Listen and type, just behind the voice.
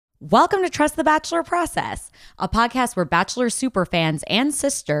Welcome to Trust the Bachelor Process, a podcast where Bachelor superfans and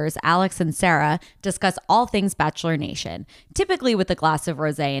sisters, Alex and Sarah, discuss all things Bachelor Nation, typically with a glass of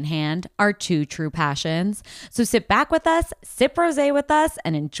rosé in hand, our two true passions. So sit back with us, sip rosé with us,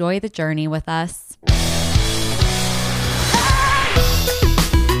 and enjoy the journey with us.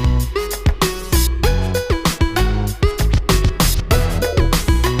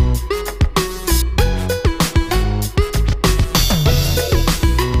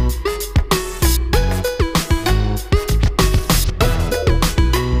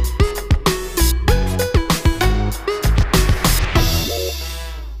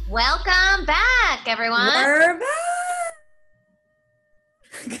 Welcome back, everyone. We're back.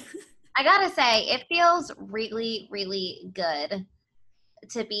 I gotta say, it feels really, really good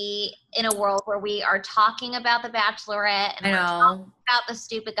to be in a world where we are talking about The Bachelorette and we're talking about the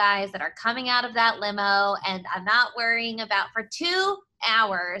stupid guys that are coming out of that limo, and I'm not worrying about for 2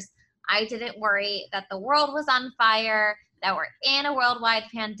 hours. I didn't worry that the world was on fire, that we're in a worldwide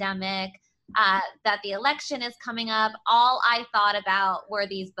pandemic, that the election is coming up. All I thought about were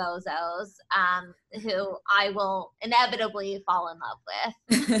these bozos who I will inevitably fall in love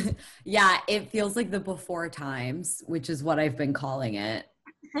with. Yeah, it feels like the before times, which is what I've been calling it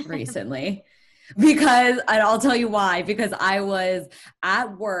recently. And I'll tell you why, because I was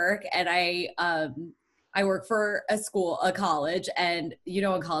at work and I work for a college, and you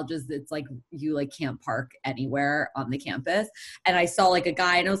know, in colleges, it's like you like can't park anywhere on the campus. And I saw like a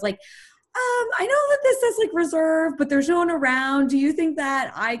guy and I was like, I know that this says like reserved, but there's no one around. Do you think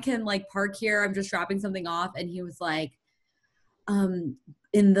that I can like park here? I'm just dropping something off. And he was like, in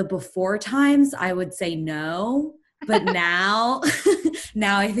the before times, I would say no, but now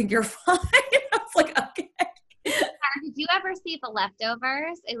I think you're fine. I was like, okay. Did you ever see The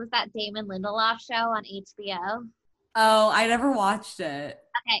Leftovers? It was that Damon Lindelof show on HBO. Oh, I never watched it.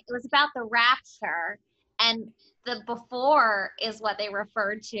 Okay, it was about the rapture, and the before is what they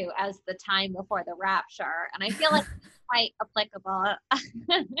referred to as the time before the rapture. And I feel like it's quite applicable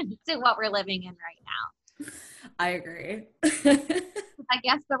to what we're living in right now. I agree. I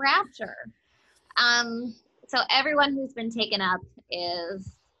guess the rapture. So everyone who's been taken up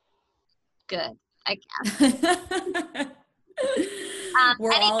is good, I guess.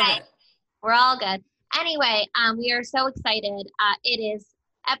 We're all good. Anyway, we are so excited. It is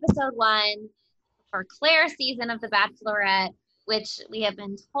episode 1 for Claire's season of The Bachelorette, which we have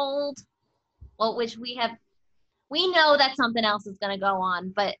been told, we know that something else is going to go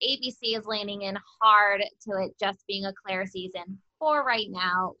on, but ABC is leaning in hard to it just being a Claire season for right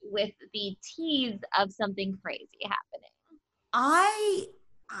now, with the tease of something crazy happening.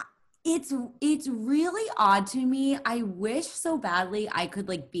 It's really odd to me. I wish so badly I could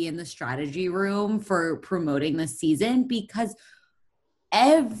like be in the strategy room for promoting this season, because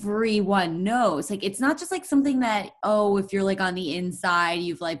everyone knows, like, it's not just like something that, oh, if you're like on the inside,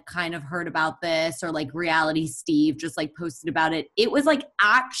 you've like kind of heard about this, or like Reality Steve just like posted about it. It was like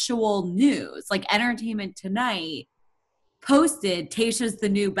actual news, like Entertainment Tonight posted Tayshia's the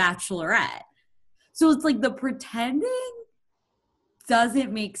new Bachelorette. So it's like the pretending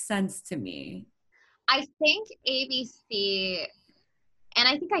doesn't make sense to me. I think ABC, and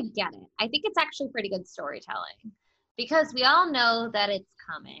I think I get it, I think it's actually pretty good storytelling, because we all know that it's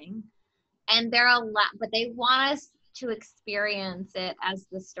coming, and there are a lot, but they want us to experience it as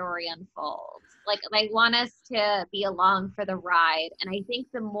the story unfolds. Like, they want us to be along for the ride. And I think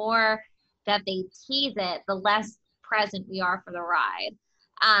the more that they tease it, the less present we are for the ride.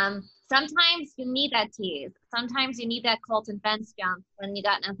 Sometimes you need that tease. Sometimes you need that Colton fence jump when you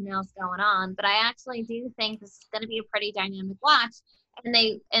got nothing else going on. But I actually do think this is going to be a pretty dynamic watch, and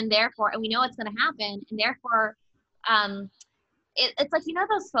we know it's going to happen, and therefore, it's like, you know,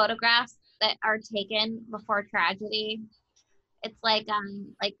 those photographs that are taken before tragedy. It's like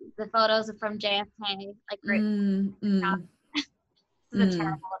the photos from JFK, like great. This is a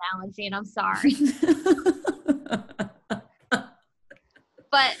terrible analogy, and I'm sorry.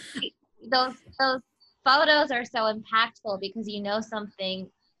 But those photos are so impactful because you know something.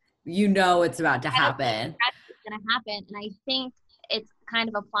 You know it's about to happen. It's going to happen, and I think it's kind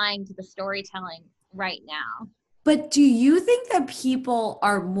of applying to the storytelling right now. But do you think that people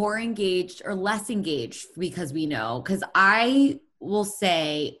are more engaged or less engaged because we know? Because I will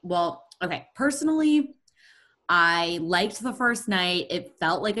say, well, okay, personally, I liked the first night. It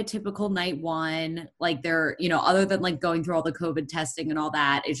felt like a typical night one. Like, there, you know, other than like going through all the COVID testing and all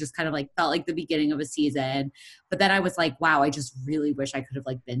that, it just kind of like felt like the beginning of a season. But then I was like, wow, I just really wish I could have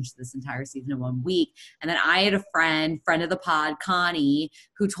like binged this entire season in 1 week. And then I had a friend of the pod, Connie,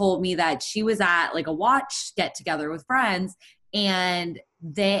 who told me that she was at like a watch get together with friends, and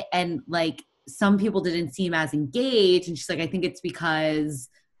like some people didn't seem as engaged. And she's like, I think it's because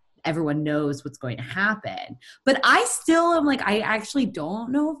everyone knows what's going to happen. But I still am like, I actually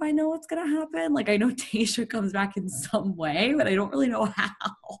don't know if I know what's going to happen. Like, I know Tayshia comes back in some way, but I don't really know how.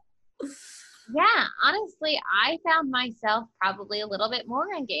 Yeah, honestly, I found myself probably a little bit more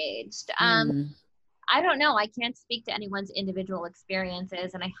engaged. I don't know. I can't speak to anyone's individual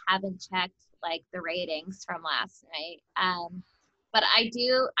experiences, and I haven't checked like the ratings from last night. But I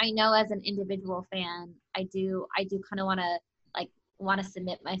know as an individual fan, I do kind of want to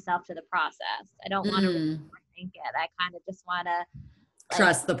submit myself to the process. I don't want to think it. I kind of just want to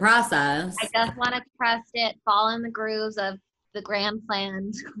trust the process. I just want to trust it, fall in the grooves of the grand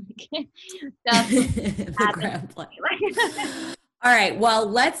plan. The grand plan. All right. Well,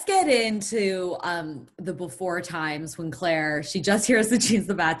 let's get into the before times when Claire, she just hears that she's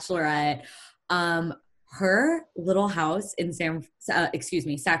the Bachelorette. Her little house in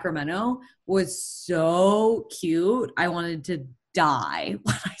Sacramento was so cute. I wanted to die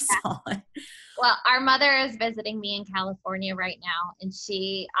when I saw it. Well, our mother is visiting me in California right now, and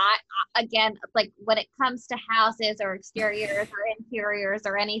I again, like when it comes to houses or exteriors or interiors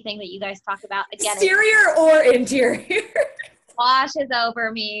or anything that you guys talk about, again, exterior or interior, washes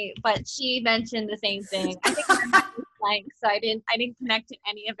over me. But she mentioned the same thing. I think so I didn't connect to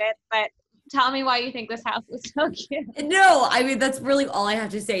any of it, but. Tell me why you think this house was so cute. No, I mean, that's really all I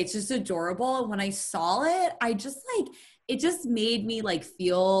have to say. It's just adorable. And when I saw it, it just made me like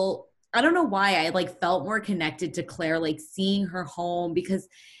feel, I don't know why I like felt more connected to Claire, like seeing her home because,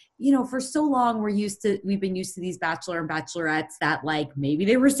 you know, for so long we've been used to these bachelor and bachelorettes that like maybe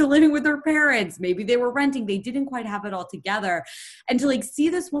they were still living with their parents, maybe they were renting, they didn't quite have it all together. And to like see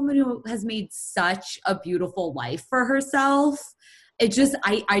this woman who has made such a beautiful life for herself, it just,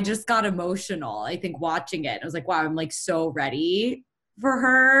 I just got emotional, I think, watching it. I was like, wow, I'm like so ready for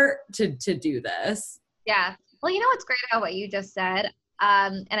her to do this. Yeah. Well, you know what's great about what you just said?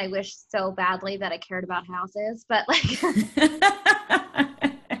 And I wish so badly that I cared about houses, but like, I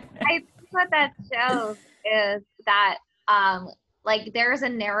think what that shows is that, like there's a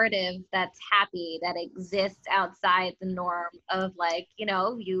narrative that's happy that exists outside the norm of like, you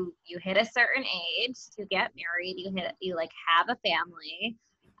know, you hit a certain age to get married, you like have a family,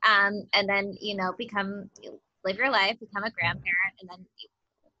 and then, you know, live your life, become a grandparent, and then you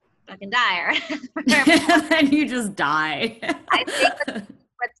fucking die. And then you just die. I think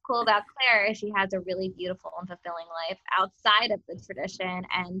what's cool about Claire is she has a really beautiful and fulfilling life outside of the tradition,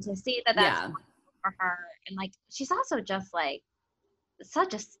 and to see that's for her, and like she's also just like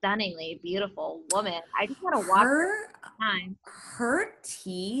such a stunningly beautiful woman. I just want to watch her time. Her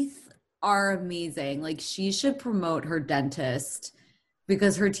teeth are amazing. Like she should promote her dentist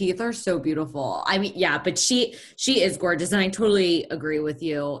because her teeth are so beautiful. I mean, yeah, but she is gorgeous, and I totally agree with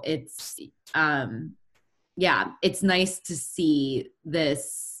you. It's it's nice to see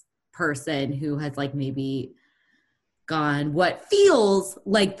this person who has like maybe gone what feels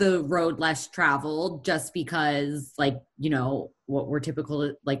like the road less traveled just because like, you know, what we're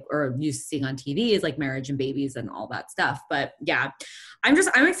typical like or used to seeing on TV is like marriage and babies and all that stuff. But yeah, I'm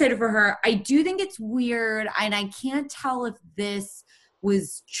excited for her. I do think it's weird, and I can't tell if this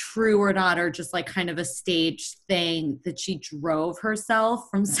was true or not, or just like kind of a staged thing, that she drove herself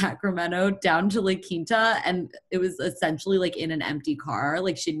from Sacramento down to La Quinta, and it was essentially like in an empty car.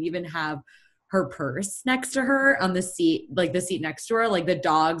 Like she didn't even have her purse next to her on the seat, like the seat next to her, like the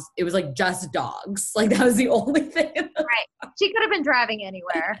dogs, it was like just dogs. Like that was the only thing. Right. She could have been driving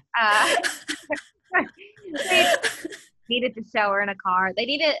anywhere. They needed to show her in a car. They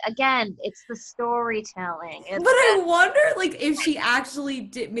needed, again, it's the storytelling. But I wonder like if she actually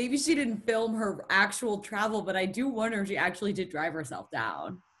did, maybe she didn't film her actual travel, but I do wonder if she actually did drive herself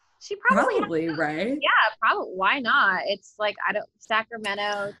down. She probably right? Yeah, probably. Why not? It's like,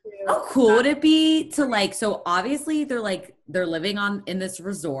 Sacramento. How cool would it be to like, so obviously they're living in this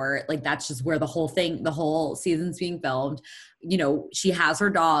resort. Like that's just where the whole season's being filmed. You know, she has her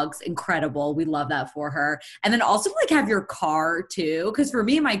dogs, incredible. We love that for her. And then also like have your car too. Cause for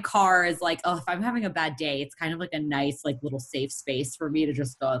me, my car is like, oh, if I'm having a bad day, it's kind of like a nice, like little safe space for me to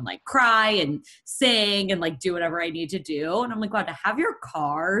just go and like cry and sing and like do whatever I need to do. And I'm like, wow, to have your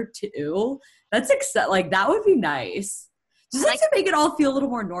car too, like that would be nice. Just like to make it all feel a little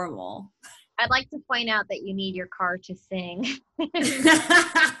more normal. I'd like to point out that you need your car to sing.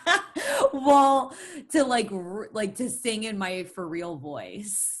 Well, to like to sing in my for real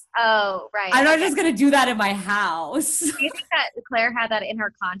voice. Oh, right. I'm not Okay. just gonna do that in my house. Do you think that Claire had that in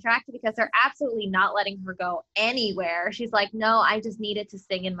her contract? Because they're absolutely not letting her go anywhere. She's like, no, I just needed to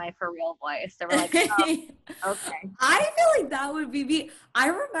sing in my for real voice. So we're like, oh, okay. I feel like that would be me. I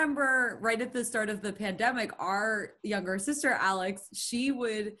remember right at the start of the pandemic, our younger sister, Alex, she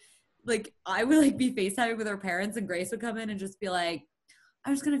would like, I would like be FaceTiming with her parents and Grace would come in and just be like,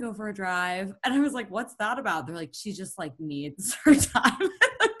 I'm just going to go for a drive. And I was like, what's that about? They're like, she just like needs her time in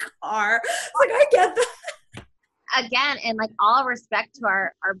the car. It's like, I get that. Again, and like all respect to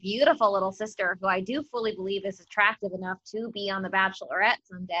our beautiful little sister, who I do fully believe is attractive enough to be on The Bachelorette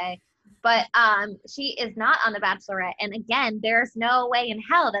someday. But she is not on The Bachelorette. And again, there's no way in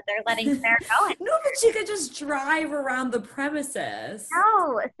hell that they're letting Claire go. No, but she could just drive around the premises.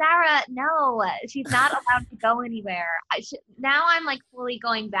 No, Sarah, no, she's not allowed to go anywhere. Now I'm like fully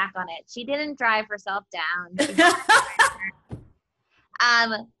going back on it. She didn't drive herself down.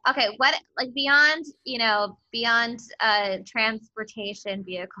 Okay, what, like, beyond transportation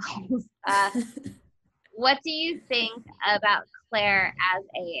vehicles, what do you think about Claire as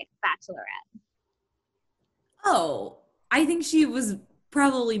a bachelorette? Oh, I think she was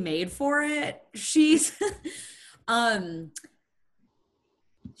probably made for it. She's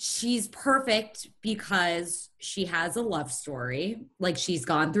perfect because she has a love story. Like, she's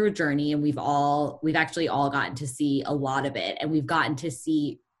gone through a journey, and we've actually all gotten to see a lot of it, and we've gotten to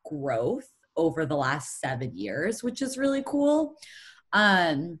see growth over the last 7 years, which is really cool.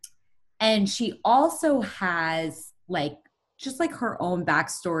 And she also has like just like her own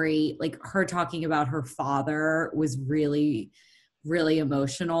backstory. Like, her talking about her father was really, really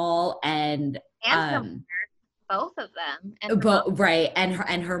emotional, and both of them. Right.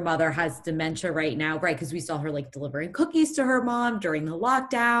 And her mother has dementia right now, right? Because we saw her like delivering cookies to her mom during the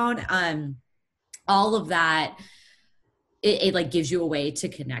lockdown. All of that, it like gives you a way to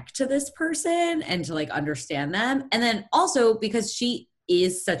connect to this person and to like understand them. And then also because she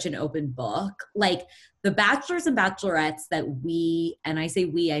is such an open book, like the bachelors and bachelorettes that we, and I say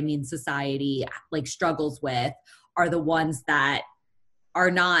we, I mean society, like struggles with, are the ones that are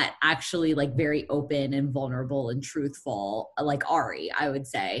not actually like very open and vulnerable and truthful. Like Ari, I would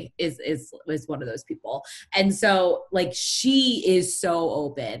say is one of those people. And so like she is so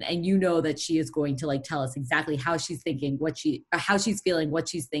open, and you know that she is going to like tell us exactly how she's thinking, how she's feeling, what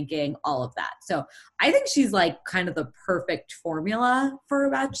she's thinking, all of that. So I think she's like kind of the perfect formula for a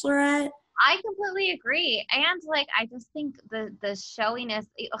bachelorette. I completely agree. And like, I just think the showiness,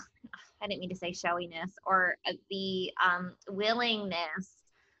 I didn't mean to say showiness, or the willingness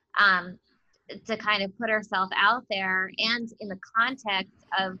to kind of put herself out there, and in the context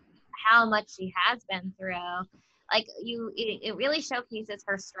of how much she has been through, like it really showcases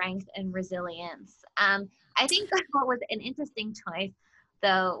her strength and resilience. I think what was an interesting choice,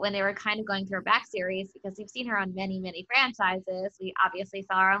 though, when they were kind of going through her back series, because we've seen her on many, many franchises. We obviously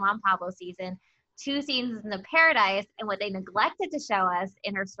saw her on Juan Pablo season, 2 seasons in the Paradise, and what they neglected to show us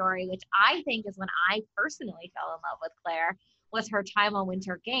in her story, which I think is when I personally fell in love with Claire, was her time on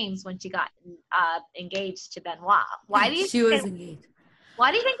Winter Games when she got engaged to Benoit. Why do you she was engaged? Why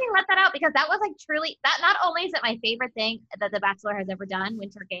do you think they let that out? Because that was like truly, that not only is it my favorite thing that The Bachelor has ever done,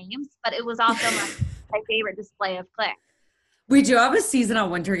 Winter Games, but it was also my favorite display of Claire. We do have a season on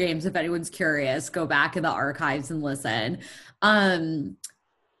Winter Games. If anyone's curious, go back in the archives and listen.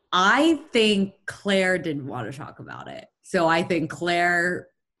 I think Claire didn't want to talk about it. So I think Claire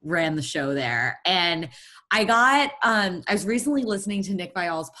ran the show there. And I was recently listening to Nick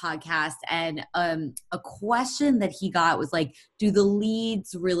Viall's podcast, and a question that he got was like, do the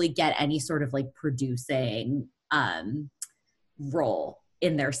leads really get any sort of like producing role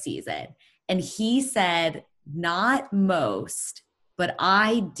in their season? And he said, not most, but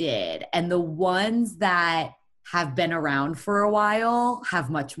I did. And the ones that have been around for a while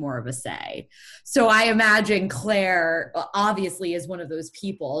have much more of a say. So I imagine Claire obviously is one of those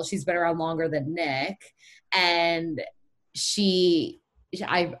people. She's been around longer than Nick. And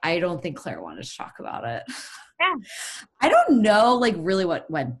I don't think Claire wanted to talk about it. Yeah. I don't know like really what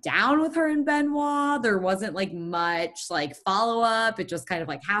went down with her and Benoit. There wasn't like much like follow up. It just kind of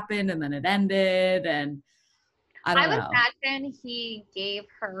like happened and then it ended. And I would imagine he gave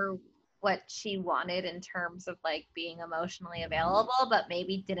her what she wanted in terms of like being emotionally available, but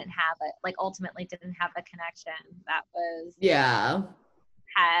maybe didn't have it, like ultimately didn't have the connection that was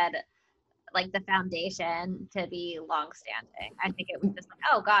had like the foundation to be long-standing. I think it was just like,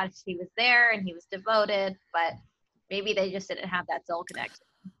 oh gosh, he was there and he was devoted, but maybe they just didn't have that soul connection.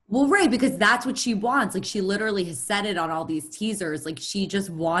 Well, right, because that's what she wants. Like she literally has said it on all these teasers. Like she just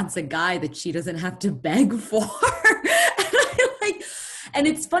wants a guy that she doesn't have to beg for. And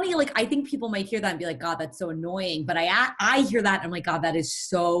it's funny, like I think people might hear that and be like, God, that's so annoying. But I hear that and I'm like, God, that is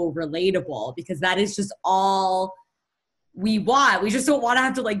so relatable because that is just all we want. We just don't want to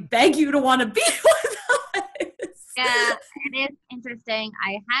have to like beg you to want to be with us. Yeah, it is interesting.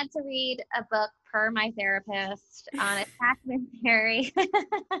 I had to read a book per my therapist on attachment theory. Called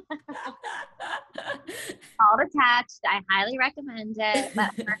Attached. I highly recommend it.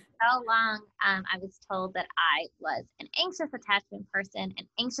 But for so long, I was told that I was an anxious attachment person, and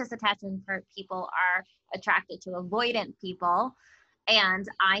anxious attachment people are attracted to avoidant people. And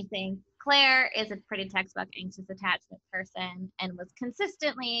I think Claire is a pretty textbook anxious attachment person and was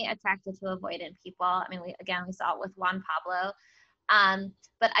consistently attracted to avoidant people. I mean, we saw it with Juan Pablo.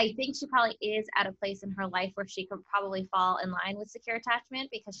 But I think she probably is at a place in her life where she could probably fall in line with secure attachment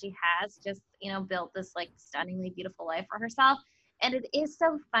because she has just, built this like stunningly beautiful life for herself. And it is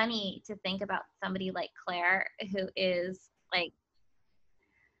so funny to think about somebody like Claire, who is like,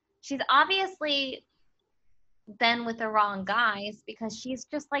 she's obviously been with the wrong guys because she's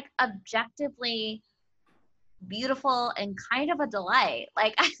just like objectively beautiful and kind of a delight.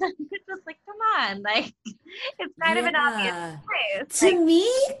 Like it's just like, come on, like it's kind of an obvious choice. To me,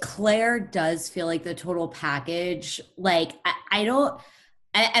 Claire does feel like the total package. Like I don't,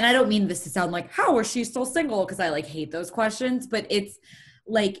 and I don't mean this to sound like, how is she still single? Because I like hate those questions, but it's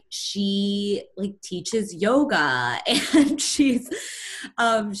like she like teaches yoga and she's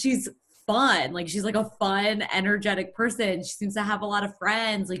fun. Like she's like a fun, energetic person. She seems to have a lot of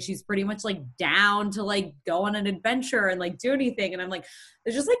friends. Like she's pretty much like down to like go on an adventure and like do anything. And I'm like,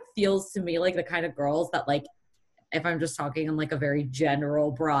 it just like feels to me like the kind of girls that like, if I'm just talking in like a very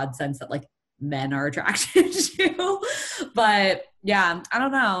general, broad sense that like men are attracted to. But yeah, I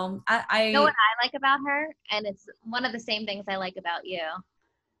don't know. You know what I like about her? And it's one of the same things I like about you.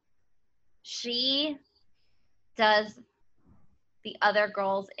 She does the other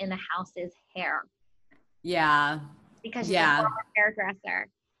girls in the house's hair. Yeah. Because she's a former hairdresser.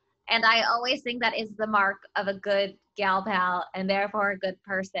 And I always think that is the mark of a good gal pal and therefore a good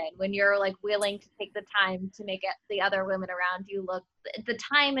person when you're like willing to take the time to make it, the other women around you look, the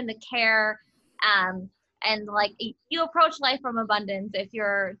time and the care, and like you approach life from abundance if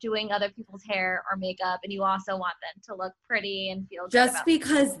you're doing other people's hair or makeup and you also want them to look pretty and feel good. Just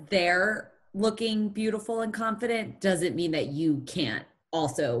because they're looking beautiful and confident doesn't mean that you can't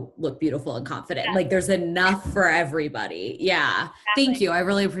also look beautiful and confident. Yeah. Like there's enough for everybody. Yeah. Exactly. Thank you. I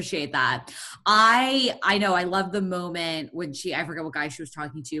really appreciate that. I know I love the moment when I forget what guy she was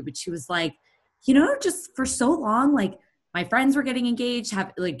talking to, but she was like, just for so long, like my friends were getting engaged,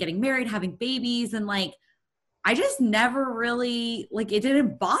 getting married, having babies. And like, I just never really, like, it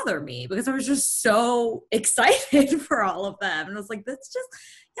didn't bother me because I was just so excited for all of them. And I was like, that's just,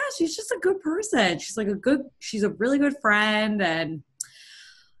 yeah, she's just a good person. She's like she's a really good friend. And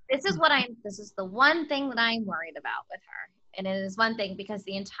this is the one thing that I'm worried about with her. And it is one thing because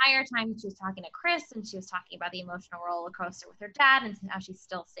the entire time she was talking to Chris and she was talking about the emotional roller coaster with her dad and how she's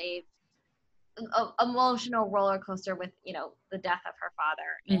still saved, emotional roller coaster with, the death of her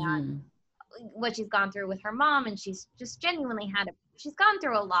father and what she's gone through with her mom. And she's just genuinely she's gone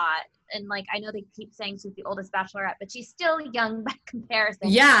through a lot. And like, I know they keep saying she's the oldest bachelorette, but she's still young by comparison.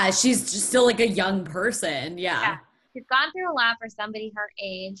 Yeah. She's just still like a young person. Yeah. She's gone through a lot for somebody her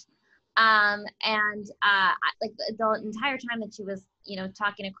age. Like the entire time that she was,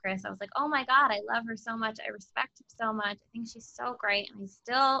 talking to Chris, I was like, oh my God, I love her so much. I respect her so much. I think she's so great. And I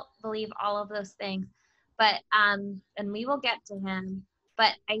still believe all of those things, but, and we will get to him,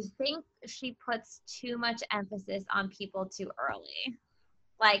 but I think she puts too much emphasis on people too early.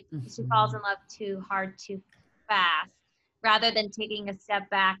 Like she falls in love too hard, too fast, rather than taking a step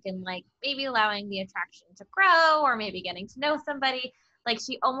back and like maybe allowing the attraction to grow or maybe getting to know somebody. Like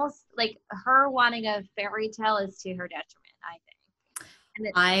she almost like her wanting a fairy tale is to her detriment, I think.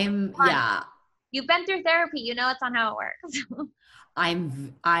 And you've been through therapy, it's on how it works.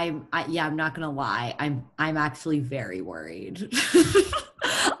 I'm not gonna lie. I'm actually very worried.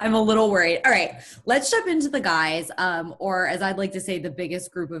 I'm a little worried. All right, let's jump into the guys. Or as I'd like to say, the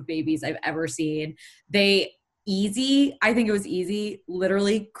biggest group of babies I've ever seen. I think it was Easy,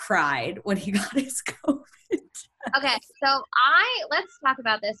 literally cried when he got his COVID. Okay, so let's talk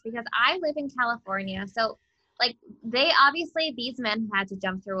about this because I live in California. So like these men had to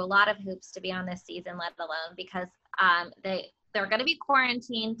jump through a lot of hoops to be on this season, let alone because they're going to be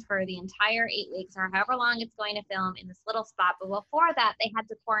quarantined for the entire 8 weeks or however long it's going to film in this little spot. But before that, they had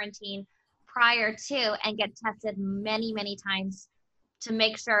to quarantine prior to and get tested many, many times to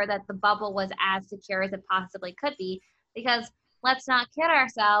make sure that the bubble was as secure as it possibly could be. Because let's not kid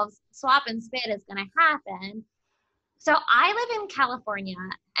ourselves, swap and spit is going to happen. So I live in California,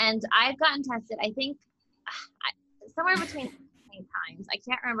 and I've gotten tested, I think, somewhere between 8 times. I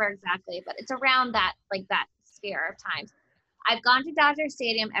can't remember exactly, but it's around that, like that sphere of times. I've gone to Dodger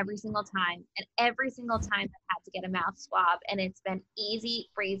Stadium every single time, and every single time I've had to get a mouth swab, and it's been easy,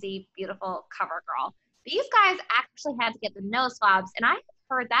 breezy, beautiful, cover girl. These guys actually had to get the nose swabs, and I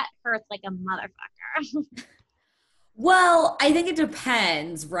heard that hurts like a motherfucker. Well, I think it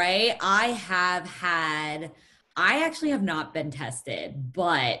depends, right? I actually have not been tested,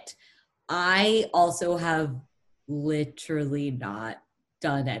 but I also have literally not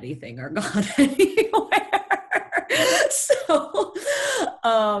done anything or gone anywhere. So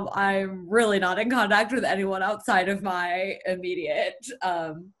I'm really not in contact with anyone outside of my immediate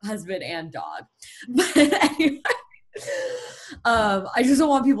husband and dog. But anyway, I just don't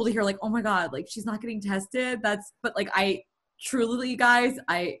want people to hear like, oh my God, like she's not getting tested. But like I truly, guys,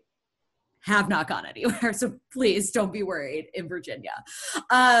 I have not gone anywhere. So please don't be worried in Virginia.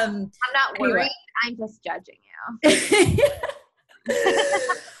 I'm not worried. I'm just judging you.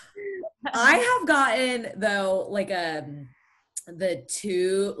 I have gotten though, like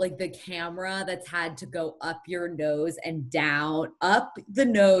the camera that's had to go up your nose and down, up the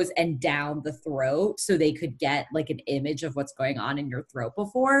nose and down the throat so they could get like an image of what's going on in your throat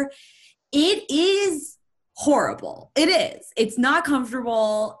before. It is horrible. It is. It's not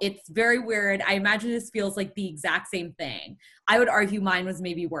comfortable. It's very weird. I imagine this feels like the exact same thing. I would argue mine was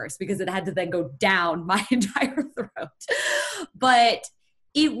maybe worse because it had to then go down my entire throat. But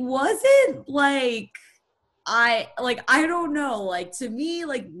it wasn't like, I don't know, like to me,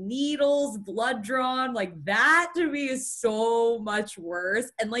 like needles, blood drawn, like that to me is so much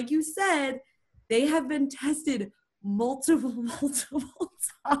worse. And like you said, they have been tested multiple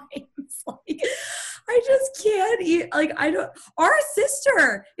times. Like I just can't eat, like our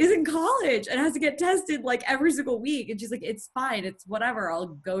sister is in college and has to get tested like every single week. And she's like, it's fine. It's whatever. I'll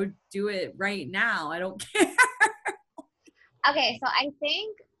go do it right now. I don't care. Okay. So I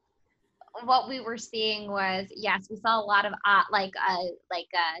think what we were seeing was, yes, we saw a lot of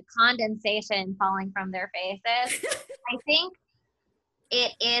condensation falling from their faces. I think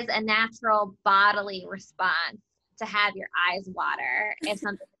it is a natural bodily response to have your eyes water if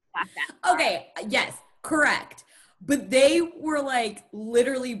something like that. Okay, yes, correct. But they were like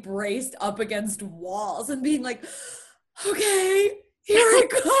literally braced up against walls and being like, okay, here it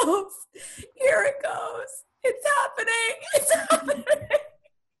goes. Here it goes. It's happening. It's happening.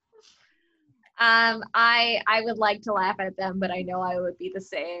 I would like to laugh at them, but I know I would be the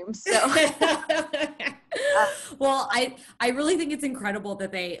same. So well, I really think it's incredible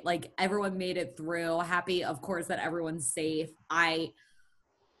that they like everyone made it through. Happy, of course, that everyone's safe. I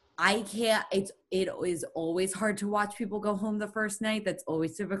can't, it is always hard to watch people go home the first night. That's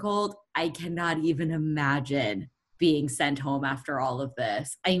always difficult. I cannot even imagine being sent home after all of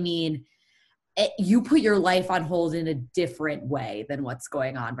this. I mean, you put your life on hold in a different way than what's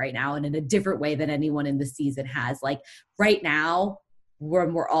going on right now, and in a different way than anyone in the season has. Like right now,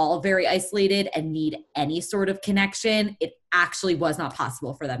 when we're all very isolated and need any sort of connection, it actually was not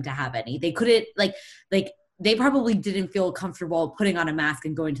possible for them to have any. They couldn't like they probably didn't feel comfortable putting on a mask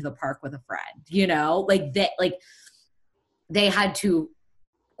and going to the park with a friend, you know, they had to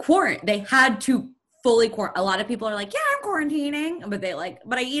quarantine. They had to fully quarantine. A lot of people are like, yeah, I'm quarantining,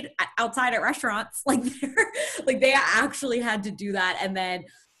 but I eat outside at restaurants. Like they actually had to do that. And then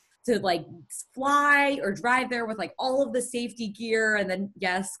to like fly or drive there with like all of the safety gear, and then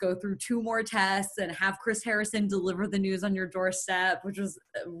yes, go through 2 more tests and have Chris Harrison deliver the news on your doorstep, which was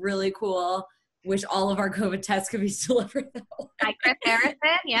really cool. Wish all of our COVID tests could be delivered that way. Like Chris Harrison,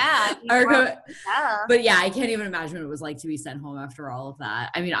 yeah. But yeah, I can't even imagine what it was like to be sent home after all of that.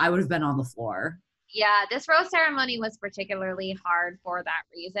 I mean, I would have been on the floor. Yeah, this rose ceremony was particularly hard for that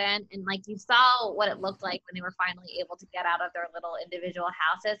reason. And like you saw what it looked like when they were finally able to get out of their little individual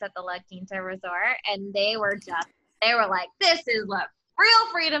houses at the La Quinta Resort. And they were like, this is what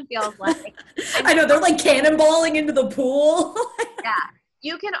real freedom feels like. I know, they're like cannonballing into the pool. Yeah.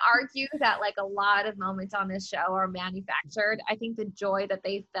 You can argue that like a lot of moments on this show are manufactured. I think the joy that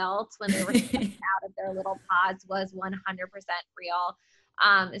they felt when they were out of their little pods was 100% real.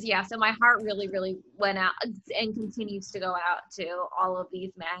 So my heart really, really went out and continues to go out to all of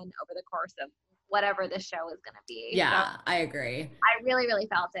these men over the course of whatever this show is going to be. Yeah, so I agree. I really, really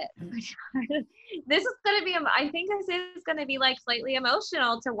felt it. This is going to be, I think this is going to be like slightly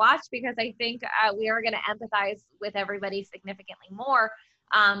emotional to watch, because I think we are going to empathize with everybody significantly more,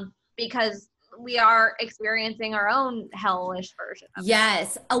 because we are experiencing our own hellish version of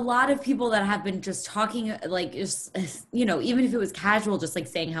Yes, a lot of people that have been just talking, like, just, even if it was casual, just like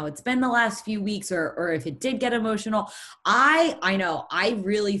saying how it's been the last few weeks, or if it did get emotional. I know I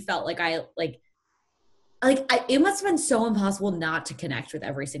really felt like it must have been so impossible not to connect with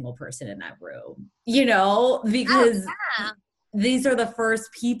every single person in that room, Oh, because yeah. these are the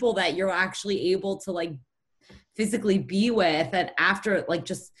first people that you're actually able to like physically be with, and after like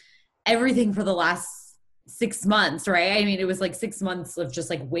just everything for the last 6 months, right? I mean, it was like 6 months of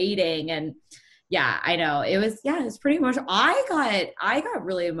just like waiting. And yeah, I know it was pretty emotional. I got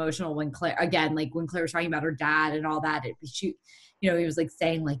really emotional when Claire, again, like when Claire was talking about her dad and all that. He was like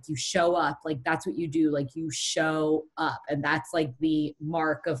saying, like, you show up, like that's what you do, like you show up, and that's like the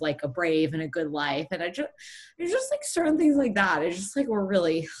mark of like a brave and a good life. And it's just like certain things like that, it's just like we're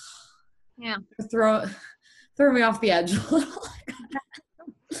really, Yeah. throw me off the edge a little.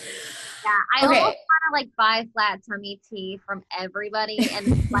 Yeah, I Okay. almost want to like buy flat tummy tea from everybody and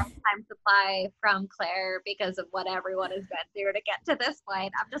lifetime supply from Claire because of what everyone has been through to get to this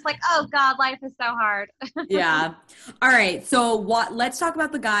point. I'm just like, oh God, life is so hard. Yeah. All right. So let's talk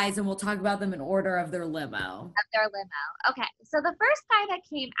about the guys, and we'll talk about them in order of their limo. Of their limo. Okay, so the first guy that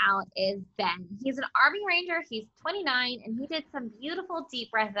came out is Ben. He's an Army Ranger. He's 29, and he did some beautiful deep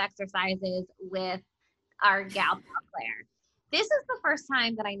breath exercises with our gal Claire. This is the first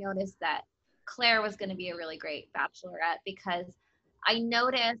time that I noticed that Claire was going to be a really great bachelorette, because I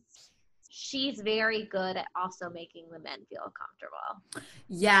noticed she's very good at also making the men feel comfortable.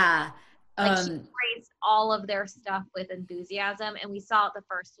 Yeah. Like she embraced all of their stuff with enthusiasm, and we saw it at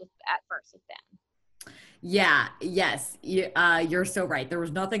first with Ben. Yeah. Yes. You're so right. There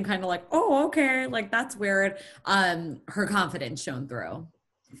was nothing kind of like, oh, okay, like that's weird. Her confidence shone through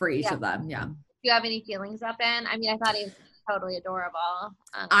for each of them. Yeah. Do you have any feelings about Ben? I mean, I thought he was totally adorable.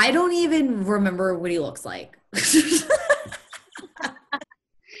 I don't even remember what he looks like.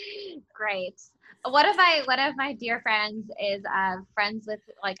 Great. One of my dear friends is friends with,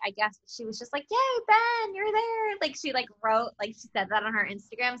 like, I guess she was just like, yay, Ben, you're there. Like she like wrote, like she said that on her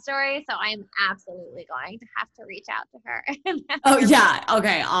Instagram story. So I'm absolutely going to have to reach out to her. Oh yeah.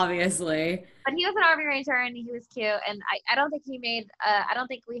 Okay. Obviously. But he was an Army Ranger and he was cute. And I don't think he made, I don't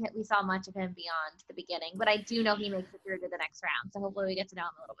think we saw much of him beyond the beginning, but I do know he makes it through to the next round. So hopefully we get to know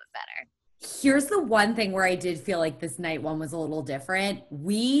him a little bit better. Here's the one thing where I did feel like this night one was a little different.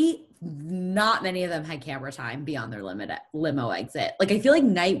 Not many of them had camera time beyond their limo exit. Like I feel like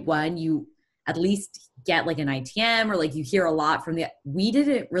night one, you at least get like an ITM, or like you hear a lot from we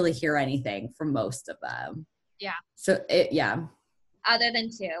didn't really hear anything from most of them. Yeah. So yeah. Other than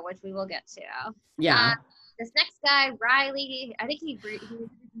two, which we will get to. Yeah. This next guy, Riley, I think he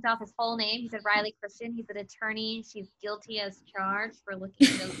introduced himself his whole name. He said Riley Christian. He's an attorney. She's guilty as charged for looking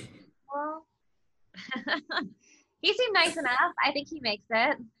at those people. He seemed nice enough. I think he makes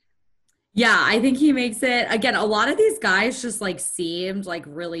it. Yeah, I think he makes it. Again, a lot of these guys just like seemed like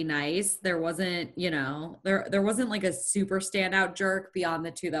really nice. There wasn't, there wasn't like a super standout jerk beyond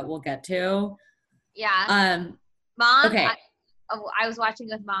the two that we'll get to. Yeah. Mom, okay. I was watching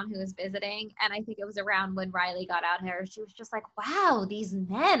with Mom, who was visiting, and I think it was around when Riley got out here. She was just like, wow, these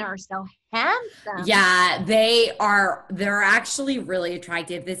men are so handsome. Yeah, they're actually really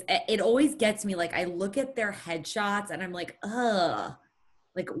attractive. It always gets me. Like I look at their headshots and I'm like, ugh,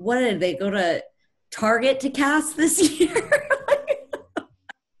 like what did they go to Target to cast this year?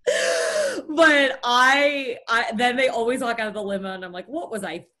 But I then they always walk out of the limo and I'm like, what was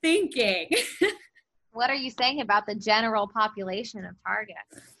I thinking? What are you saying about the general population of Target?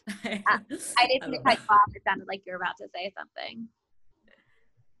 I didn't cut you off. It sounded like you were about to say something.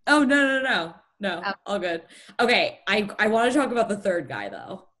 Oh, no. Oh. All good. Okay, I want to talk about the third guy,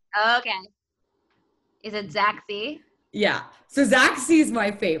 though. Okay. Is it Zach C? Yeah. So Zach C is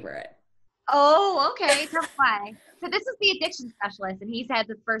my favorite. Oh, okay. Tell me why. So this is the addiction specialist, and he's had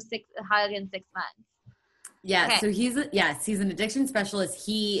the first hug in 6 months. Yeah, okay. So he's an addiction specialist.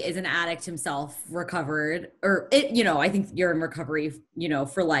 He is an addict himself, recovered, I think you're in recovery,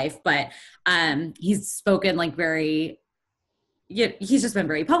 for life, but he's spoken like he's just been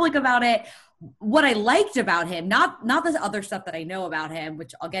very public about it. What I liked about him, not the other stuff that I know about him,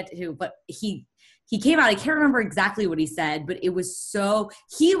 which I'll get to, but he came out, I can't remember exactly what he said, but it was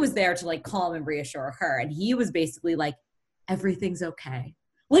he was there to like calm and reassure her. And he was basically like, everything's okay.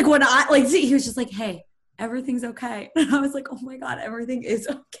 Like when he was just like, hey, everything's okay. And I was like, oh my God, everything is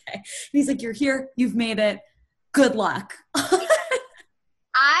okay. And he's like, you're here, you've made it. Good luck.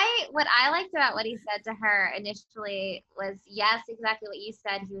 What I liked about what he said to her initially was, yes, exactly what you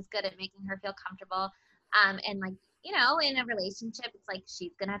said. He was good at making her feel comfortable. And like you know, in a relationship, it's like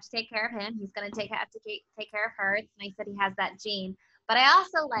she's gonna have to take care of him. He's gonna have to take care of her. It's nice that he has that gene. But I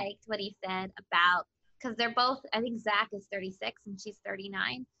also liked what he said about, because they're both, I think Zach is 36 and she's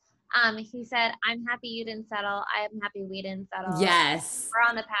 39. He said, "I'm happy you didn't settle. I am happy we didn't settle. Yes. We're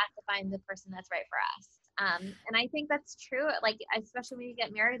on the path to find the person that's right for us." And I think that's true. Like, especially when you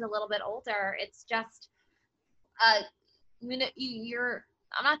get married a little bit older, it's just, you're,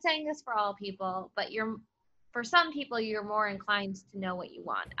 I'm not saying this for all people, but for some people, you're more inclined to know what you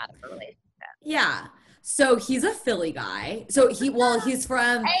want out of a relationship. Yeah. So he's a Philly guy. So he's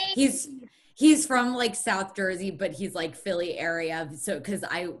from like South Jersey, but he's like Philly area. So, cause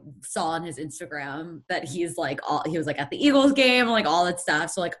I saw on his Instagram that he's like he was like at the Eagles game, like all that stuff.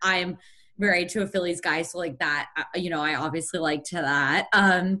 So like I'm married to a Phillies guy. So like that, you know, I obviously like to that.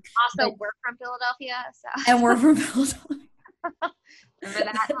 Also, we're from Philadelphia. So. And we're from Philadelphia. Remember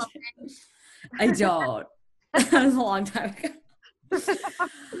that whole thing? I don't. That was a long time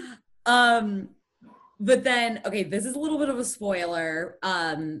ago. But then, okay, this is a little bit of a spoiler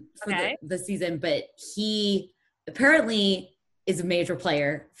for the season, but he apparently is a major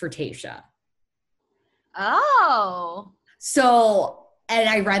player for Tayshia. Oh. So, and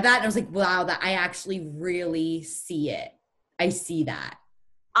I read that and I was like, wow, that I actually really see it. I see that.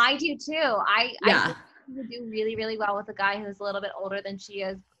 I do too. I think she would do really, really well with a guy who's a little bit older than she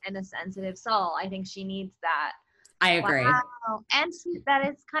is and a sensitive soul. I think she needs that. I agree. Wow. And that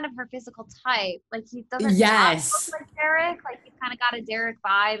is kind of her physical type. Like, he doesn't look like Derek. Like, he kind of got a Derek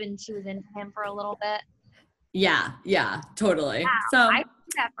vibe, and she was into him for a little bit. Yeah, totally. Wow. So I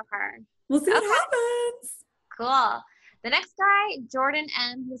see that for her. We'll see what happens. Cool. The next guy, Jordan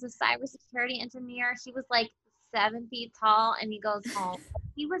M., who's a cybersecurity engineer. He was like 7 feet tall, and he goes home.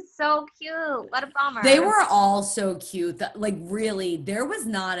 He was so cute. What a bummer. They were all so cute. That, like, really, there was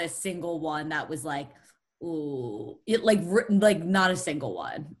not a single one that was like, ooh, it like not a single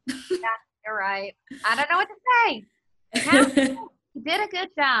one. Yeah, you're right. I don't know what to say. You did a good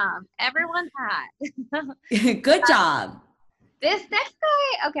job. Everyone's hot. Good job. This next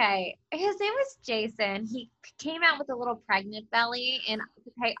guy, okay, his name was Jason. He came out with a little pregnant belly and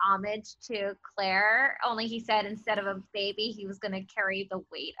to pay homage to Claire. Only he said instead of a baby, he was going to carry the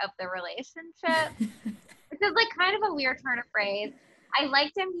weight of the relationship. Which is like kind of a weird turn of phrase. I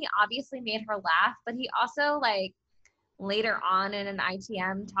liked him. He obviously made her laugh, but he also, like, later on in an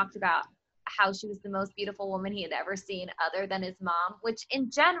ITM talked about how she was the most beautiful woman he had ever seen other than his mom, which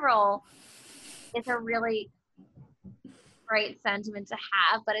in general is a really great sentiment to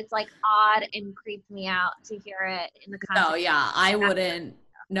have, but it's like odd and creeped me out to hear it in the context. Oh yeah, I wouldn't.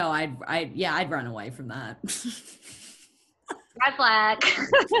 No, I'd run away from that. Red flag.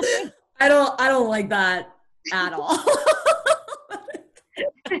 I don't like that at all.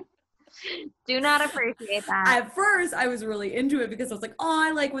 Do not appreciate that. At first, I was really into it because I was like, oh,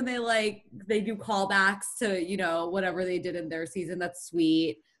 I like when they do callbacks to, you know, whatever they did in their season. That's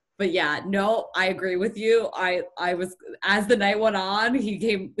sweet. But yeah, no, I agree with you. I was, as the night went on,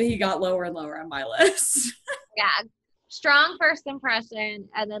 he got lower and lower on my list. Yeah. Strong first impression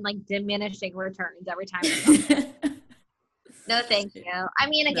and then like diminishing returns every time. No, thank you. I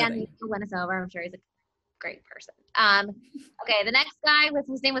mean, again, he will win us over. I'm sure he's a great person. Okay, the next guy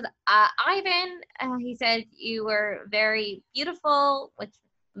his name was Ivan. He said you were very beautiful, which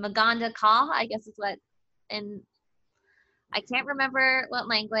Maganda Ka, I guess is what, and I can't remember what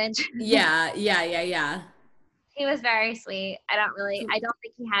language. Yeah. He was very sweet. I don't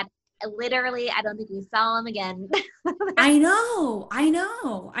think he had, literally, I don't think we saw him again. I know.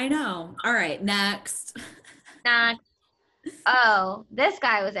 All right, next. Oh, this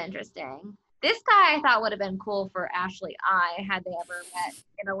guy was interesting. This guy I thought would have been cool for Ashley I had they ever met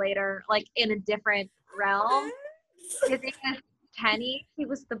in a later, like in a different realm. His name is Kenny. He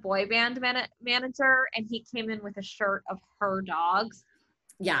was the boy band manager, and he came in with a shirt of her dogs.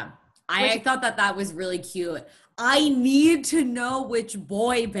 Yeah, I thought that was really cute. I need to know which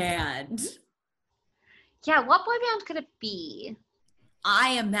boy band. Yeah, what boy band could it be?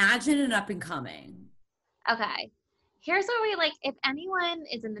 I imagine an up and coming. Okay. Here's where we, like, if anyone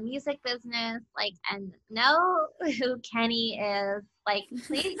is in the music business, like, and know who Kenny is, like,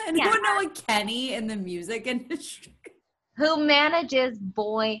 please. Anyone know a Kenny in the music industry? Who manages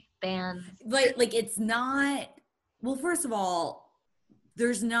boy bands? Like it's not. Well, first of all,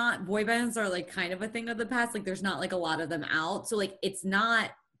 there's not, boy bands are like kind of a thing of the past. Like there's not like a lot of them out, so like it's not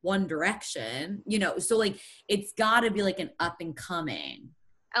One Direction, you know. So like it's got to be like an up and coming.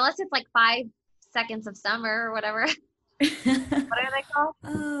 Unless it's like 5 Seconds of Summer or whatever. What are they called?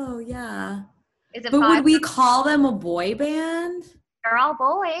 Oh, yeah. Is it? But would we call them a boy band? they're all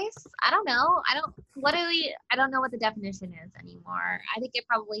boys. I don't know. I don't know what the definition is anymore. I think it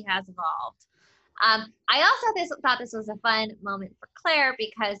probably has evolved. I also thought this was a fun moment for Claire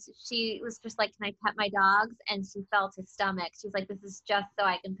because she was just like, can I pet my dogs? And she felt his stomach. She was like, this is just so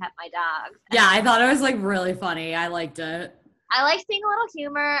I can pet my dogs. And yeah, I thought it was like really funny. I liked it. I like seeing a little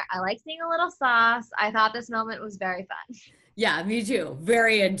humor. I like seeing a little sauce. I thought this moment was very fun. Yeah, me too.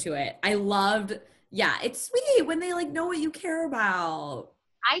 Very into it. I loved, yeah, it's sweet when they like know what you care about.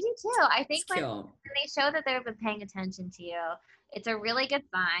 I do too. I think It's when they show that they've been paying attention to you, it's a really good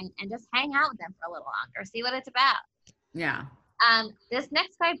sign. And just hang out with them for a little longer. See what it's about. Yeah. This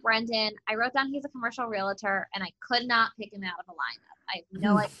next guy, Brendan, I wrote down he's a commercial realtor, and I could not pick him out of a lineup. I have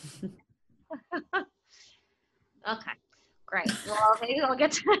no idea. Okay, great. Well, maybe we'll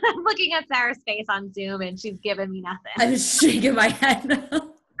get to looking at Sarah's face on Zoom, and she's giving me nothing. I'm shaking my head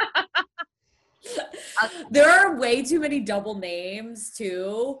now. There are way too many double names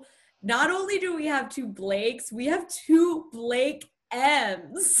too. Not only do we have two Blakes, we have two Blake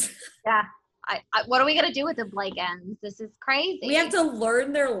M's. Yeah. What are we going to do with the Blake M's? This is crazy. We have to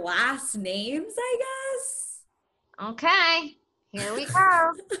learn their last names, I guess. Okay. Here we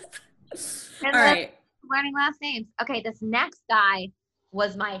go. All right. Learning last names. Okay, this next guy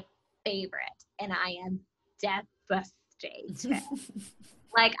was my favorite, and I am devastated.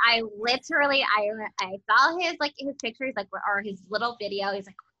 Like, I literally, I saw his picture, he's like, or his little video. He's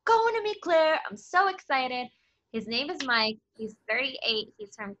like, going to meet Claire. I'm so excited. His name is Mike. He's 38.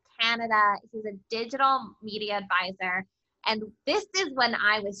 He's from Canada. He's a digital media advisor. And this is when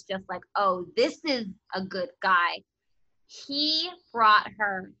I was just like, oh, this is a good guy. He brought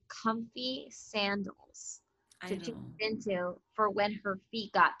her comfy sandals to change into for when her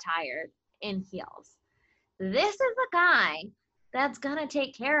feet got tired in heels. This is a guy that's going to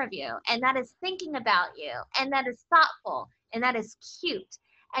take care of you, and that is thinking about you, and that is thoughtful, and that is cute.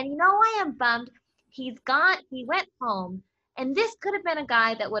 And you know I am bummed? He went home, and this could have been a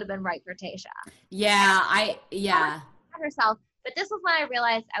guy that would have been right for Tayshia. Yeah. Herself, but this was when I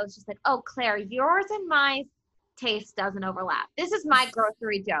realized I was just like, oh, Claire, yours and my taste doesn't overlap. This is my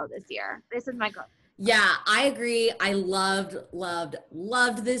grocery Joe this year. This is my grocery. Yeah, I agree. I loved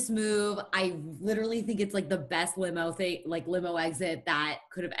this move. I literally think it's like the best limo exit that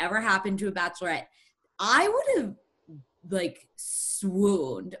could have ever happened to a bachelorette. I would have like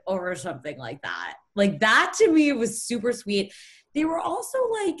swooned over something like that. Like that to me was super sweet. They were also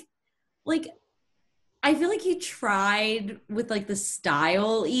like I feel like he tried with like the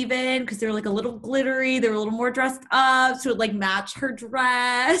style even because they were like a little glittery. They were a little more dressed up so it like match her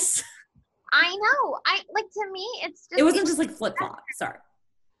dress. I know. To me, it's just. It wasn't just like flip flop. Sorry.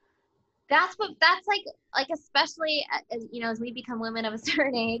 That's like especially as we become women of a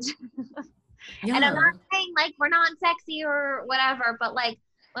certain age. Yeah. And I'm not saying like we're not sexy or whatever, but like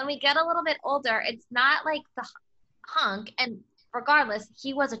when we get a little bit older, it's not like the hunk. And regardless,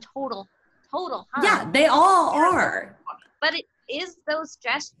 he was a total hunk. Yeah, they all are. But it is those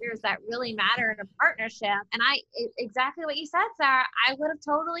gestures that really matter in a partnership. And exactly what you said, Sarah, I would have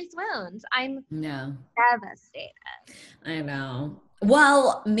totally swooned. I'm devastated. I know.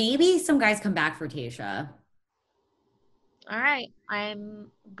 Well, maybe some guys come back for Tayshia. All right.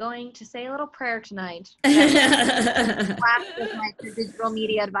 I'm going to say a little prayer tonight. Last is my digital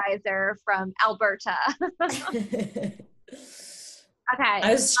media advisor from Alberta. Okay.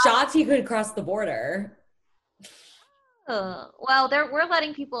 I was shocked he could cross the border. Well, we're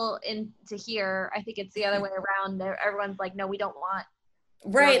letting people in to hear. I think it's the other way around. Everyone's like, no, we don't want.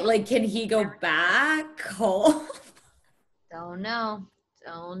 Right. Like, can he go back home? Don't know.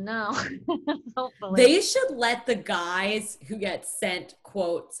 Hopefully. They should let the guys who get sent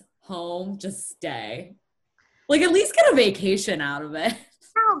quotes home just stay. Like, at least get a vacation out of it.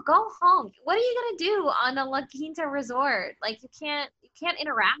 No, go home. What are you gonna do on a La Quinta resort? Like, you can't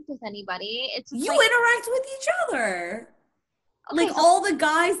interact with anybody. It's just interact with each other. Okay, like all the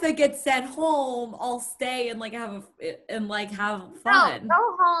guys that get sent home all stay and have fun. No,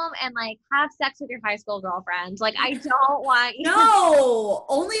 go home and have sex with your high school girlfriend. Like, I don't want you. No,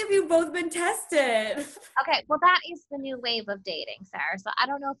 only if you've both been tested. Okay, well, that is the new wave of dating, Sarah. So I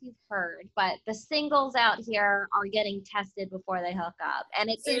don't know if you've heard, but the singles out here are getting tested before they hook up, and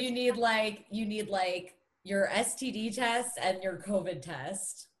you need your STD test and your COVID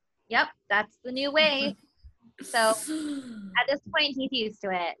test. Yep, that's the new wave. So at this point, he's used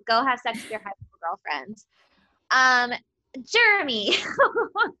to it. Go have sex with your high school girlfriend. Jeremy,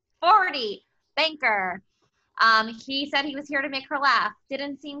 40, banker. He said he was here to make her laugh.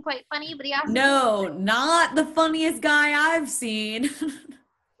 Didn't seem quite funny, but he also not the funniest guy I've seen.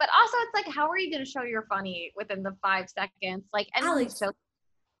 But also, it's like, how are you going to show you're funny within the 5 seconds? Like, and Alex, so,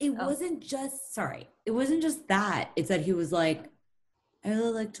 it wasn't just that. It's that he was like, I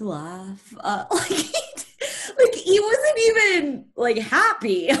really like to laugh. Like he wasn't even like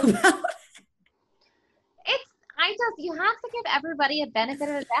happy about it. you have to give everybody a benefit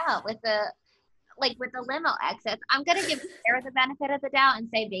of the doubt with the limo exits. I'm going to give Claire the benefit of the doubt and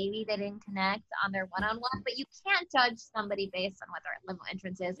say maybe they didn't connect on their one-on-one, but you can't judge somebody based on what their limo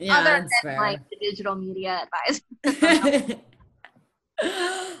entrance is, other than fair. like the digital media advisor.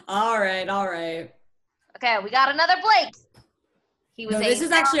 All right. Okay, we got another Blake. This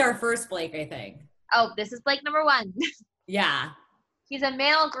is actually our first Blake, I think. Oh, this is Blake number 1. Yeah. He's a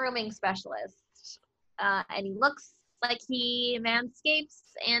male grooming specialist. And he looks like he manscapes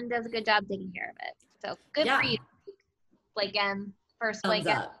and does a good job taking care of it. So good for you, Blake M. First Blake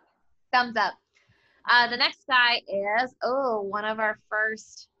M. Thumbs up. The next guy is one of our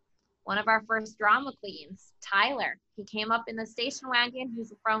first drama queens, Tyler. He came up in the station wagon.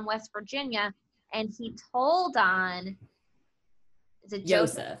 He's from West Virginia, and he told on, is it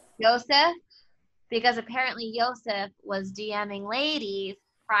Joseph? Joseph, because apparently Joseph was DMing ladies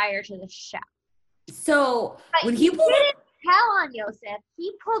prior to the show. So but when he didn't tell on Joseph,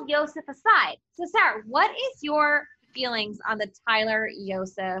 he pulled Joseph aside. So Sarah, what is your feelings on the Tyler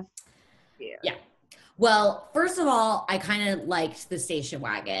Joseph feud? Yeah. Well, first of all, I kind of liked the station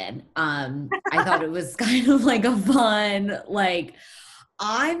wagon. I thought it was kind of like a fun, like,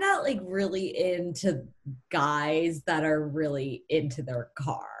 I'm not like really into guys that are really into their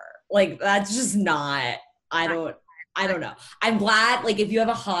car. Like, that's just not, I don't know. I'm glad, like, if you have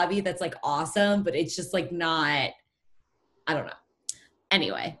a hobby that's like awesome, but it's just like not, I don't know.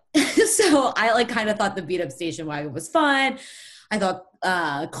 Anyway, so I like kind of thought the beat up station wagon was fun. I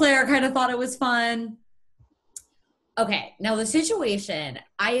thought Claire kind of thought it was fun. Okay, now the situation,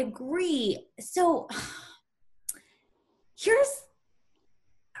 I agree. So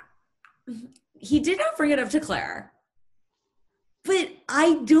he did not bring it up to Claire, but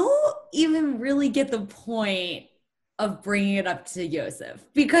I don't even really get the point of bringing it up to Joseph,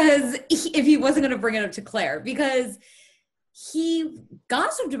 because if he wasn't going to bring it up to Claire, because he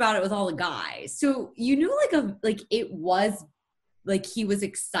gossiped about it with all the guys. So you knew it was like he was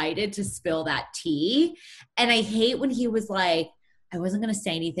excited to spill that tea. And I hate when he was like, I wasn't going to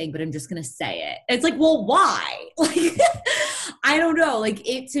say anything, but I'm just going to say it. It's like, well, why? Like, I don't know. Like,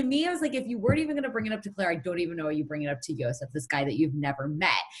 it to me, I was like, if you weren't even going to bring it up to Claire, I don't even know why you bring it up to Joseph, this guy that you've never met.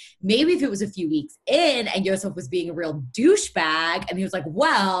 Maybe if it was a few weeks in and Joseph was being a real douchebag and he was like,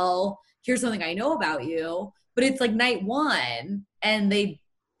 well, here's something I know about you. But it's like night 1 and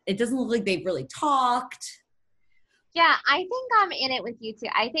it doesn't look like they've really talked. Yeah, I think I'm in it with you too.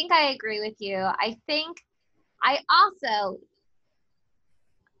 I think I agree with you. I think I also,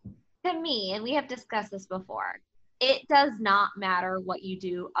 to me, and we have discussed this before, it does not matter what you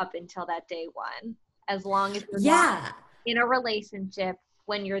do up until that day 1, as long as you're not in a relationship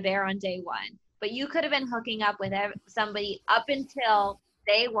when you're there on day 1. But you could have been hooking up with somebody up until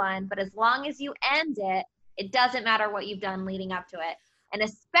day 1, but as long as you end it, it doesn't matter what you've done leading up to it. And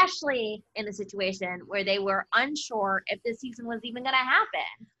especially in the situation where they were unsure if this season was even going to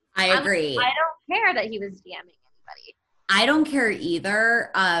happen. I agree. I don't care that he was DMing anybody. I don't care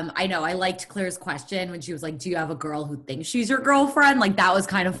either. I know I liked Claire's question when she was like, do you have a girl who thinks she's your girlfriend? Like, that was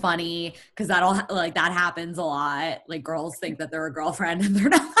kind of funny because that happens a lot. Like, girls think that they're a girlfriend and they're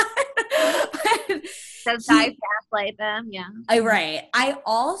not. Those guys gaslight them. Yeah. Right. I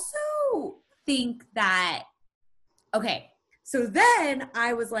also think that, okay, so then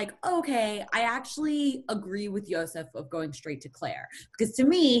I was like, okay, I actually agree with Joseph of going straight to Claire. Because to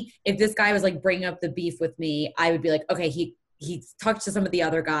me, if this guy was like bringing up the beef with me, I would be like, okay, he talked to some of the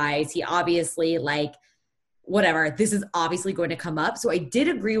other guys. He obviously like, whatever, this is obviously going to come up. So I did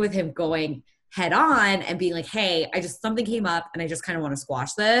agree with him going head on and being like, hey, something came up and I just kind of want to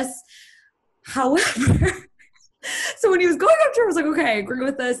squash this. However, so when he was going up to her, I was like, okay, I agree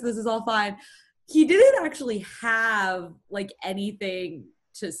with this. This is all fine. He didn't actually have like anything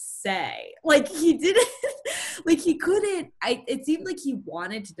to say. Like he didn't, like he couldn't, it seemed like he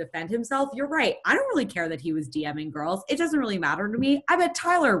wanted to defend himself. You're right. I don't really care that he was DMing girls. It doesn't really matter to me. I bet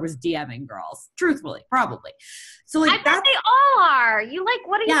Tyler was DMing girls, truthfully, probably. So like I bet they all are. You like,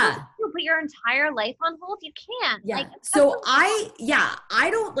 what are you supposed to do? Put your entire life on hold? You can't. Yeah. Like, so I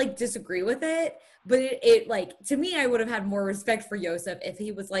don't like disagree with it, but it like, to me, I would have had more respect for Joseph if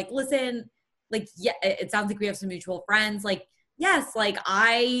he was like, listen, like, yeah, it sounds like we have some mutual friends. Like, yes, like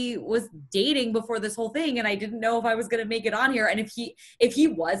I was dating before this whole thing and I didn't know if I was going to make it on here. And if he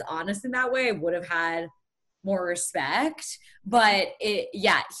was honest in that way, I would have had more respect. But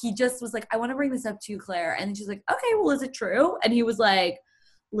he just was like, I want to bring this up to you, Claire. And she's like, okay, well, is it true? And he was like,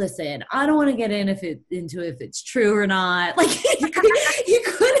 listen, I don't want to get into if it's true or not. Like he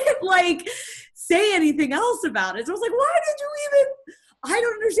couldn't like say anything else about it. So I was like, why did you even, I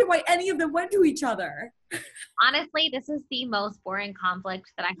don't understand why any of them went to each other. Honestly, this is the most boring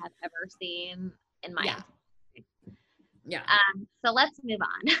conflict that I have ever seen in my life. Yeah. So let's move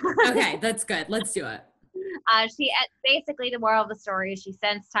on. Okay, that's good. Let's do it. She basically, the moral of the story is she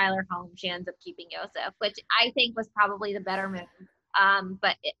sends Tyler home. She ends up keeping Joseph, which I think was probably the better move.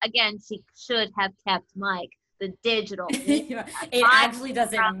 But again, she should have kept Mike, the digital. It actually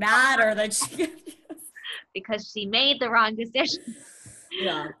doesn't matter that she because she made the wrong decision.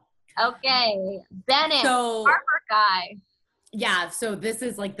 Yeah. Okay, Bennett, Harper guy. Yeah, so this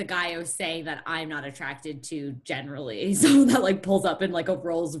is like the guy I was saying that I'm not attracted to generally. Someone that like pulls up in like a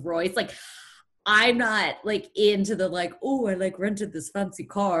Rolls Royce. Like I'm not like into the like, oh, I like rented this fancy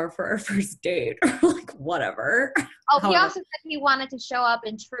car for our first date or like whatever. Oh, he also said he wanted to show up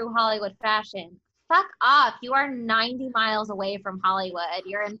in true Hollywood fashion. Fuck off. You are 90 miles away from Hollywood.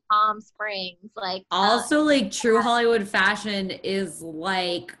 You're in Palm Springs. Like also like true Hollywood fashion is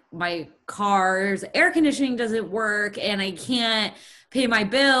like my car's air conditioning doesn't work and I can't pay my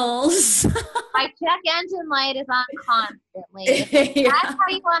bills. My check engine light is on constantly. If that's how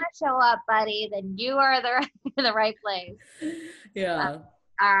you want to show up, buddy, then you are in the right place. Yeah.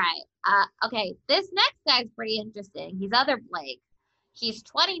 All right. Okay. This next guy's pretty interesting. He's other Blake. He's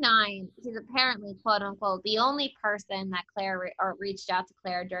 29. He's apparently, quote unquote, the only person that Claire reached out to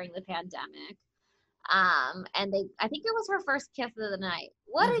Claire during the pandemic. And I think it was her first kiss of the night.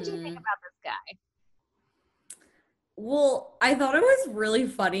 What did you think about this guy? Well, I thought it was really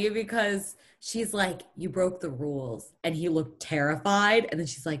funny because she's like, you broke the rules. And he looked terrified. And then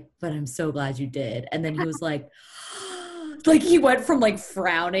she's like, but I'm so glad you did. And then he was like, like he went from like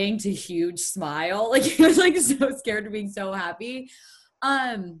frowning to huge smile. Like he was like so scared to being so happy.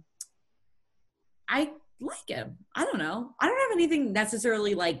 I like him. I don't know. I don't have anything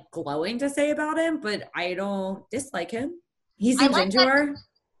necessarily like glowing to say about him, but I don't dislike him. He seems into her.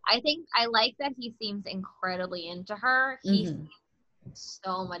 I think I like that he seems incredibly into her. He's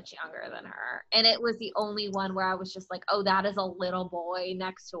so much younger than her. And it was the only one where I was just like, oh, that is a little boy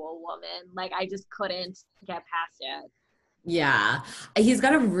next to a woman. Like I just couldn't get past it. Yeah. He's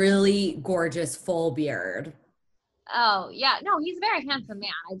got a really gorgeous full beard. Oh, yeah. No, he's a very handsome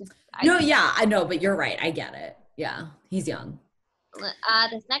man. I know, but you're right. I get it. Yeah, he's young.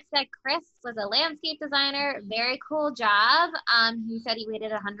 This next guy, Chris, was a landscape designer. Very cool job. He said he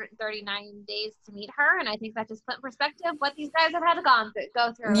waited 139 days to meet her, and I think that just put in perspective what these guys have had to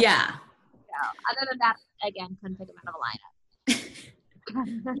go through. Yeah. So, other than that, again, couldn't pick him out of a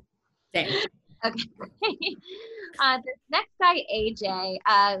lineup. Same. Okay. This next guy, AJ,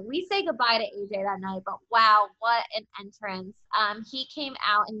 we say goodbye to AJ that night, but wow, what an entrance. He came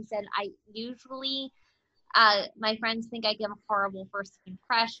out and he said, I usually, my friends think I give a horrible first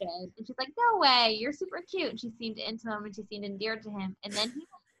impression. And she's like, no way, you're super cute. And she seemed into him and she seemed endeared to him. And then he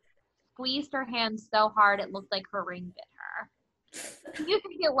squeezed her hand so hard it looked like her ring bit her. Do you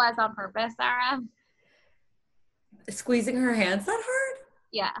think it was on purpose, Sarah? Squeezing her hands that hard?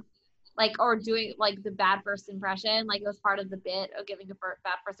 Yeah. Like, or doing like the bad first impression, like it was part of the bit of giving a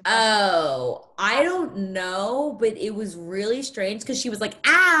bad first impression. Oh, I don't know, but it was really strange because she was like,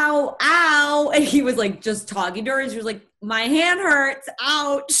 ow, ow. And he was like just talking to her and she was like, my hand hurts,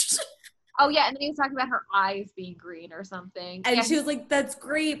 ouch. Oh yeah, and then he was talking about her eyes being green or something. And she was like, that's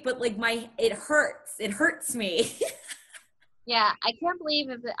great, but like it hurts me. Yeah, I can't believe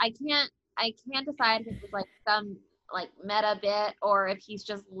I can't decide if it was like some like meta bit or if he's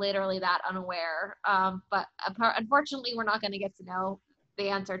just literally that unaware. But unfortunately, we're not going to get to know the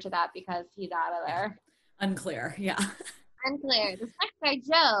answer to that because he's out of there. Unclear, yeah. Unclear. This next guy,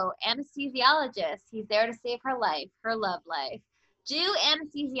 Joe, anesthesiologist. He's there to save her life, her love life. Do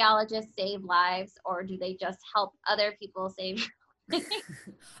anesthesiologists save lives or do they just help other people save your life?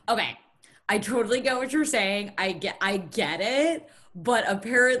 Okay, I totally get what you're saying. I get it. But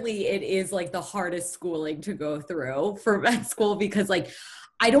apparently it is like the hardest schooling to go through for med school because like,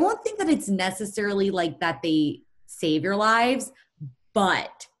 I don't think that it's necessarily like that they save your lives,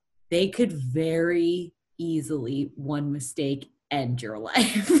 but they could very easily, one mistake, end your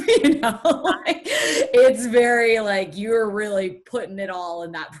life. You know, like, it's very like, you're really putting it all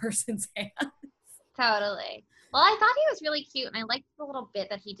in that person's hands. Totally. Well, I thought he was really cute, and I liked the little bit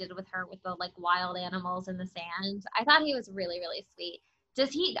that he did with her with the, like, wild animals in the sand. I thought he was really, really sweet.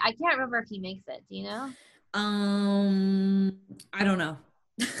 I can't remember if he makes it. Do you know? I don't know.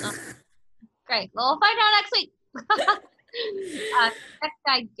 Great. Great. Well, we'll find out next week. Next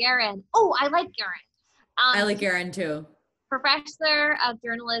guy, Garen. Oh, I like Garen. I like Garen too. Professor of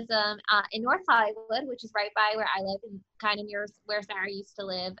journalism in North Hollywood, which is right by where I live and kind of near where Sarah used to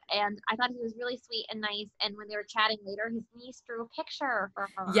live. And I thought he was really sweet and nice. And when they were chatting later, his niece drew a picture for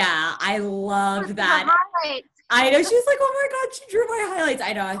her. Yeah, I loved that. I know. She was like, oh my God, she drew my highlights.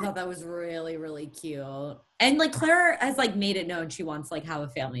 I know. I thought that was really, really cute. And like Claire has like made it known she wants like have a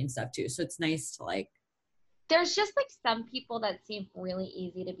family and stuff too. So it's nice to like. There's just like some people that seem really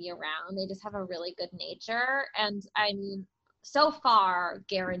easy to be around. They just have a really good nature. And I mean, so far,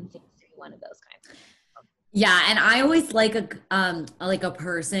 Garen seems to be one of those kinds of people. Yeah, and I always like a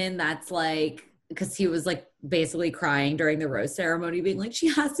person that's like, because he was like basically crying during the rose ceremony, being like, she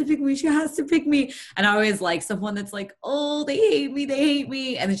has to pick me, she has to pick me. And I always like someone that's like, oh, they hate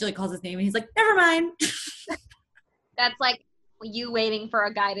me. And then she like calls his name and he's like, never mind. That's like you waiting for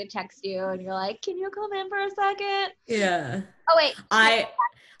a guy to text you and you're like, can you come in for a second? Yeah. Oh, wait.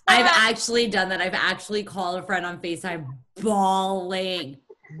 I've actually done that. I've actually called a friend on FaceTime bawling,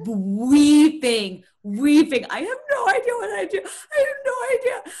 weeping. I have no idea what I do. I have no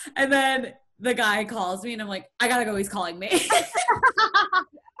idea. And then the guy calls me and I'm like, I gotta go. He's calling me.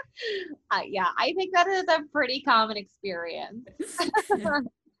 Yeah, I think that is a pretty common experience.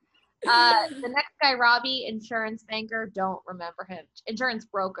 The next guy, Robbie, insurance banker, don't remember him. Insurance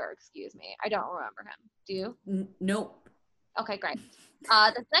broker, excuse me. I don't remember him. Do you? Nope. Okay, great.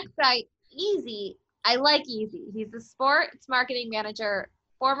 This next guy, Easy. I like Easy. He's the sports marketing manager,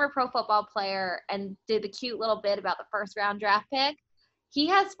 former pro football player, and did the cute little bit about the first round draft pick. He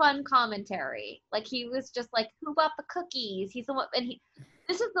has fun commentary. Like he was just like, who bought the cookies? He's the one, and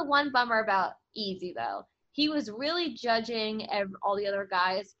this is the one bummer about Easy though. He was really judging all the other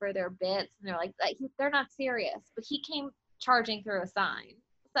guys for their bits, and they're like they're not serious. But he came charging through a sign.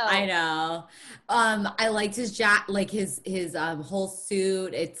 So I know. I liked his his whole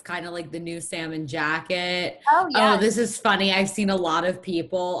suit. It's kind of like the new salmon jacket. Oh yeah. Oh, this is funny. I've seen a lot of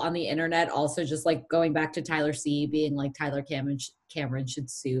people on the internet also just like going back to Tyler C being like Tyler Cameron should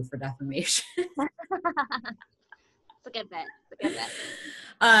sue for defamation. It's a good bit.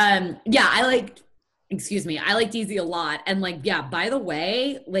 Yeah, I liked Easy a lot. And like, yeah, by the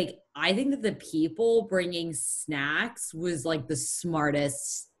way, like I think that the people bringing snacks was like the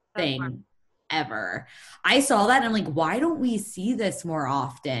smartest thing ever. I saw that and I'm like, why don't we see this more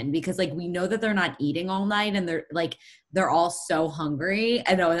often? Because like we know that they're not eating all night and they're all so hungry.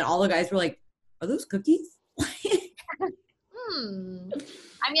 And then all the guys were like, are those cookies? I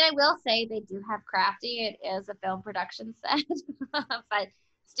mean, I will say they do have Crafty. It is a film production set, but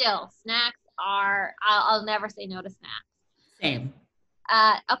still, snacks are. I'll never say no to snacks. Same.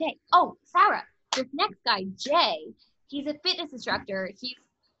 Okay. Oh, Sarah, this next guy, Jay, he's a fitness instructor. He's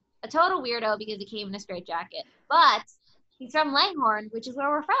a total weirdo because he came in a straitjacket, but he's from Langhorne, which is where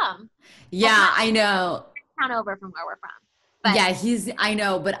we're from. Yeah, I know. Town over from where we're from. But, yeah, I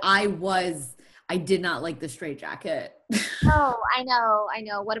know, but I did not like the straitjacket. Oh, I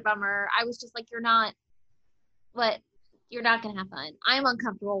know. What a bummer. I was just like, you're not going to have fun. I'm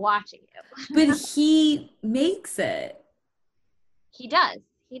uncomfortable watching you. But he makes it. He does.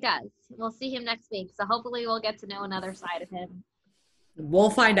 We'll see him next week. So hopefully we'll get to know another side of him. We'll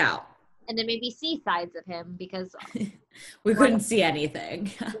find out. And then maybe see sides of him because we couldn't see anything.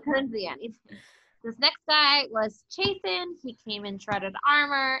 This next guy was Chasen. He came in shredded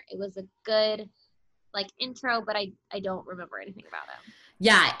armor. It was a good intro, but I don't remember anything about him.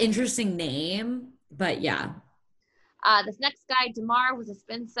 Yeah, interesting name, but yeah. This next guy, Damar, was a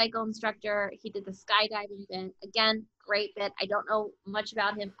spin cycle instructor. He did the skydiving bit. Again, great bit. I don't know much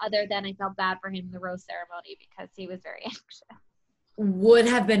about him other than I felt bad for him in the rose ceremony because he was very anxious. Would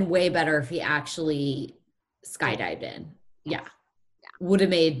have been way better if he actually skydived in. Yeah. Would have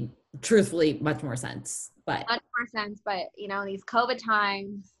made, truthfully, much more sense. But these COVID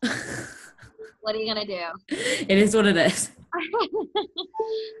times, what are you going to do? It is what it is.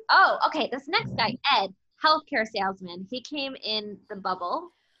 Oh, okay. This next guy, Ed, healthcare salesman. He came in the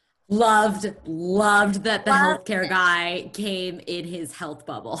bubble. Loved that the healthcare guy came in his health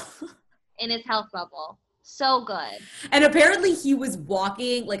bubble. So good. And apparently he was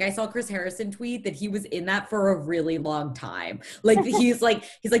walking, like I saw Chris Harrison tweet that he was in that for a really long time. Like he's like,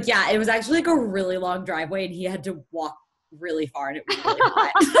 yeah, it was actually like a really long driveway and he had to walk really far and it was really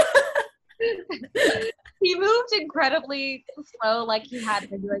hot. He moved incredibly slow, like he had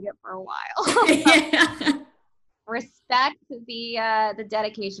been doing it for a while. Yeah. Respect the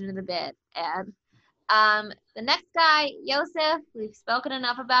dedication to the bit. And the next guy, Yosef, we've spoken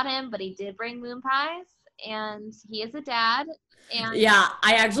enough about him, but he did bring moon pies. and he is a dad. And yeah,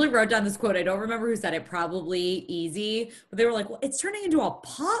 I actually wrote down this quote. I don't remember who said it, probably Easy, but they were like, well, it's turning into a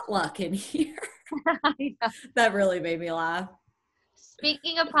potluck in here. That really made me laugh.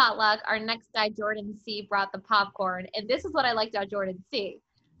 Speaking of potluck, our next guy, Jordan C., brought the popcorn. And this is what I liked about Jordan C.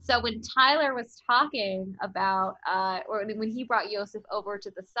 So when Tyler was talking about, or when he brought Yosef over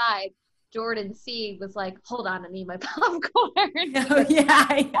to the side, Jordan C. was like, hold on, I need my popcorn. Oh,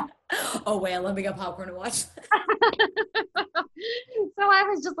 yeah. Oh, wait, let me get popcorn to watch. So I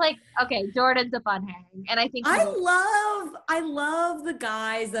was just like, okay, Jordan's a fun hang. And I think I love the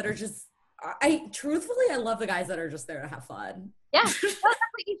guys that are just, truthfully, I love the guys that are just there to have fun. Yeah, that's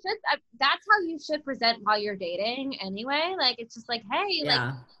what you should. That's how you should present while you're dating, anyway. Like, it's just like, hey,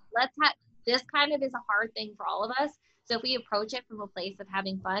 like, let's have this. Kind of is a hard thing for all of us. So if we approach it from a place of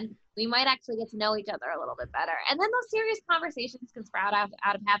having fun, we might actually get to know each other a little bit better. And then those serious conversations can sprout out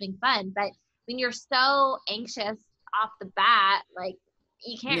of having fun. But when you're so anxious off the bat, like,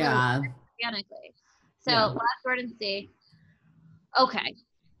 you can't really organically. So last Jordan C. Okay,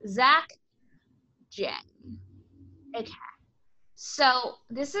 Zach J. Okay. So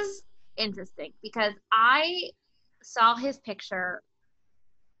this is interesting because I saw his picture.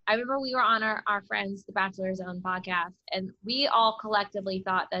 I remember we were on our friends, the Bachelor Zone podcast, and we all collectively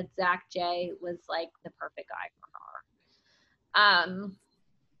thought that Zach J was like the perfect guy for her.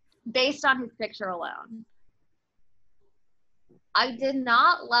 Based on his picture alone. I did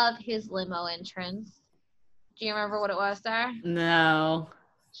not love his limo entrance. Do you remember what it was, Sarah? No.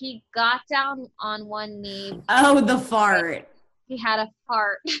 He got down on one knee. Oh, the fart. He had a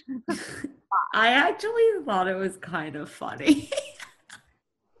fart. I actually thought it was kind of funny.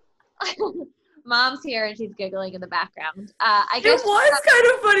 Mom's here and she's giggling in the background. I guess it was kind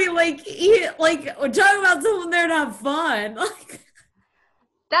of funny. Like we're talking about someone there to have fun.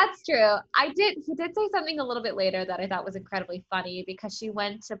 That's true. He did say something a little bit later that I thought was incredibly funny because she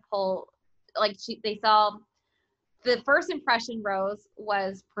went to pull, they saw the first impression rose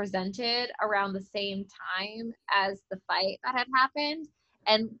was presented around the same time as the fight that had happened.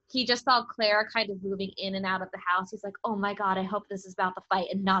 And he just saw Claire kind of moving in and out of the house. He's like, oh my God, I hope this is about the fight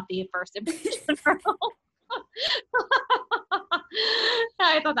and not the first impression rose.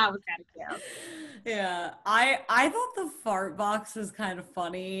 I thought that was kind of cute. Yeah, I thought the fart box was kind of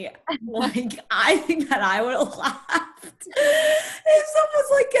funny. Like, I think that I would have laughed if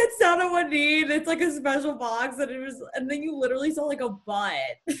someone's like gets down on one knee and it's like a special box and then you literally saw like a butt.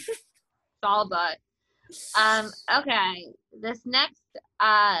 Saw a butt. Okay, this next,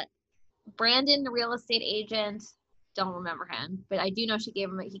 Brandon, the real estate agent, don't remember him, but I do know he gave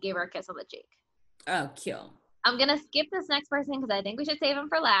her a kiss on the cheek. Oh, cute. I'm gonna skip this next person because I think we should save him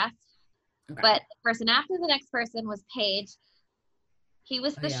for last. Okay. But the person after the next person was Paige. He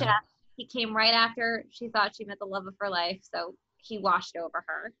was the chef. He came right after she thought she met the love of her life, so he washed over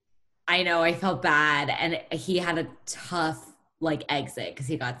her. I know, I felt bad, and he had a tough exit because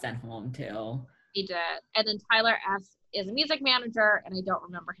he got sent home too. He did. And then Tyler S. is a music manager, and I don't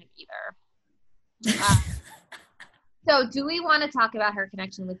remember him either. So do we want to talk about her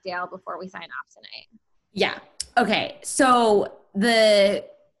connection with Dale before we sign off tonight? Yeah. Okay. So the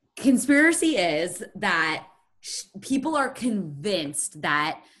conspiracy is that people are convinced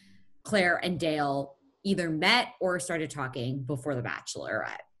that Claire and Dale either met or started talking before The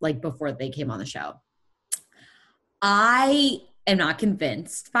Bachelorette, before they came on the show. I am not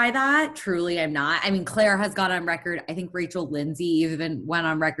convinced by that. Truly, I'm not. I mean, Claire has gone on record. I think Rachel Lindsay even went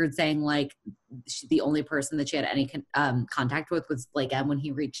on record saying the only person that she had any contact with was Blake M when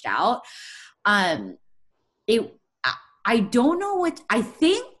he reached out. I don't know what I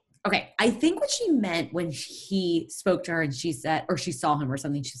think. Okay, I think what she meant when he spoke to her and she said, or she saw him or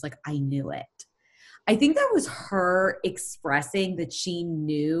something, she's like, I knew it. I think that was her expressing that she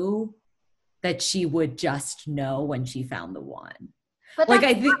knew that she would just know when she found the one. But that's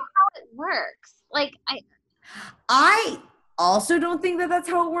I think not how it works. I also don't think that that's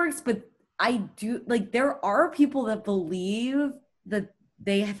how it works, but I do, there are people that believe that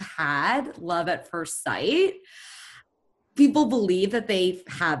they have had love at first sight. People believe that they've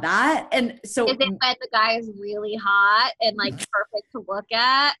had that. And so is it when the guy is really hot and perfect to look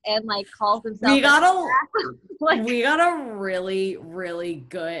at and calls himself we got a really, really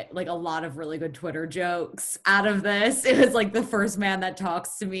good, a lot of really good Twitter jokes out of this. It was the first man that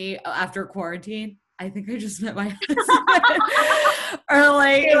talks to me after quarantine. I think I just met my husband. Or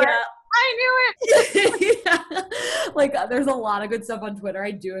yeah. I knew it. Yeah. There's a lot of good stuff on Twitter.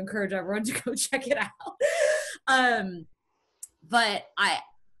 I do encourage everyone to go check it out. But I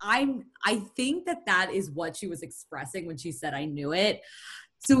think that is what she was expressing when she said, I knew it.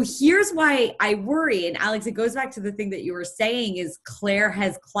 So here's why I worry. And Alex, it goes back to the thing that you were saying is Claire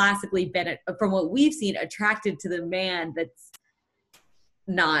has classically been, from what we've seen, attracted to the man that's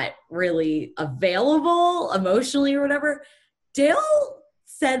not really available emotionally or whatever. Dale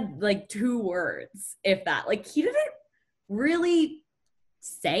said like 2 words, if that. Like he didn't really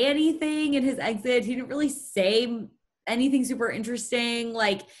say anything in his exit. He didn't really say anything super interesting.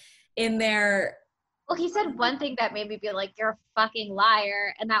 Like in their Well, he said one thing that made me be like, you're a fucking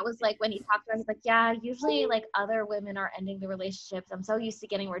liar. And that was like when he talked about it, he's like, yeah, usually like other women are ending the relationships. I'm so used to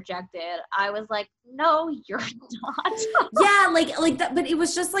getting rejected. I was like, no, you're not. yeah, like that, but it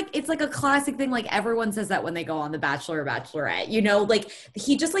was just like, it's like a classic thing. Like everyone says that when they go on The Bachelor or Bachelorette, you know, like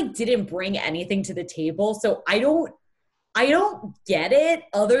he just like didn't bring anything to the table. So I don't get it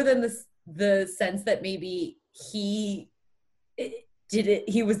other than the sense that maybe he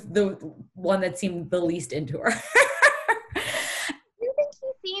was the one that seemed the least into her. I think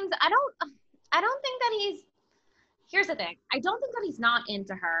he seems, I don't think that here's the thing. I don't think that he's not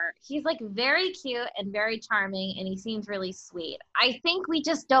into her. He's like very cute and very charming and he seems really sweet. I think we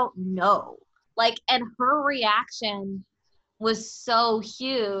just don't know. Like, and her reaction was so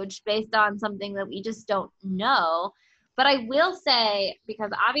huge based on something that we just don't know. But I will say,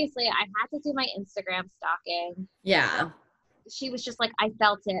 because obviously I had to do my Instagram stalking. Yeah. She was just like, I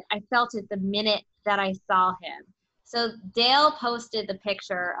felt it. I felt it the minute that I saw him. So Dale posted the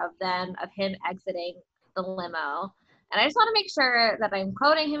picture of him exiting the limo. And I just want to make sure that I'm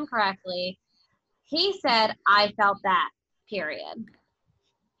quoting him correctly. He said, I felt that, period.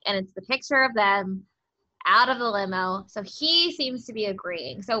 And it's the picture of them out of the limo. So he seems to be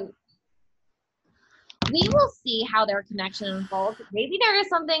agreeing. So we will see how their connection unfolds. Maybe there is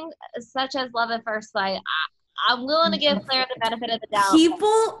something such as love at first sight. I'm willing to give Claire the benefit of the doubt.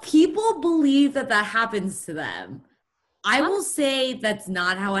 People believe that happens to them. I will say that's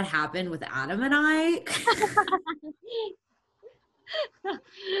not how it happened with Adam and I.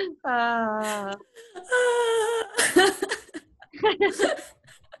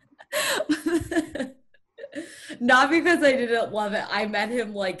 Not because I didn't love it. I met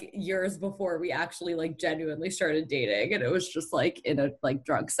him like years before we actually like genuinely started dating, and it was just like in a like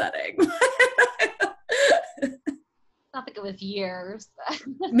drunk setting. I think it was years.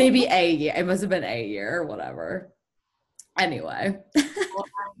 Maybe a year. It must have been a year or whatever. Anyway.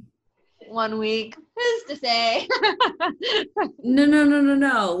 1 week. Who's to say?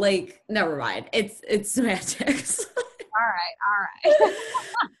 No. Like, never mind. It's semantics. All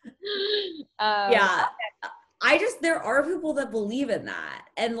right. Yeah. There are people that believe in that.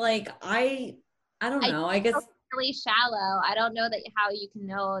 And like, I don't know. I guess really shallow. I don't know how you can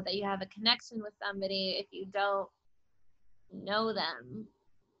know that you have a connection with somebody if you don't know them.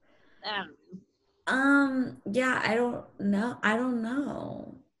 Yeah, I don't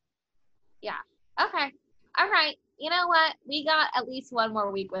know. Yeah. Okay. All right. You know what? We got at least 1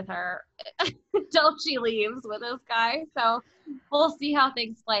 more week with her until she leaves with this guy. So we'll see how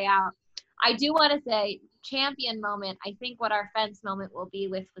things play out. I do want to say champion moment. I think what our fence moment will be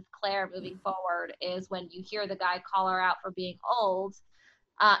with Claire moving forward is when you hear the guy call her out for being old.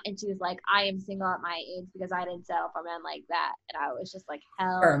 And she was like, I am single at my age because I didn't settle for men like that. And I was just like,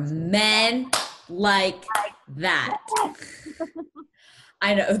 hell. For men like that.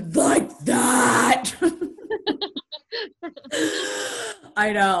 I know, like that.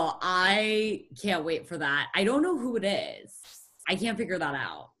 I know. I can't wait for that. I don't know who it is. I can't figure that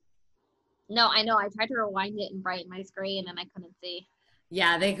out. No, I know. I tried to rewind it and brighten my screen and I couldn't see.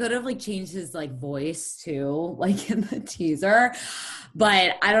 Yeah, they could have like changed his like voice too, like in the teaser.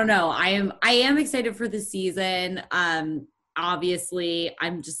 But I don't know. I am excited for the season. Obviously,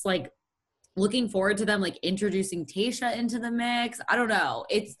 I'm just like looking forward to them like introducing Tayshia into the mix. I don't know.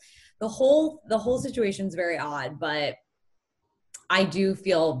 It's the whole situation is very odd, but I do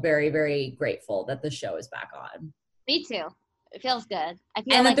feel very, very grateful that the show is back on. Me too. It feels good. I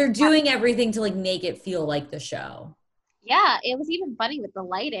feel and that they're doing everything to like make it feel like the show. Yeah, it was even funny with the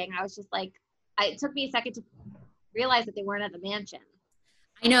lighting. I was just like, it took me a second to realize that they weren't at the mansion.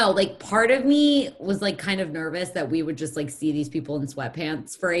 I know, like part of me was like kind of nervous that we would just like see these people in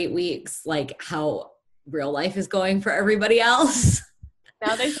sweatpants for 8 weeks, like how real life is going for everybody else.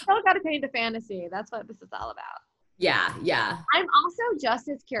 No, they still got to paint a fantasy. That's what this is all about. Yeah. I'm also just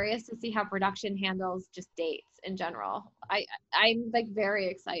as curious to see how production handles just dates in general. I'm like very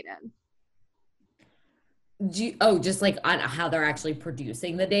excited. Just like on how they're actually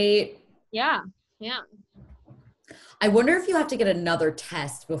producing the date? Yeah. I wonder if you have to get another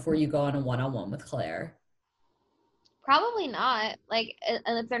test before you go on a one-on-one with Claire. Probably not. Like,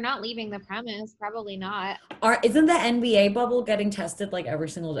 if they're not leaving the premise, probably not. Isn't the NBA bubble getting tested like every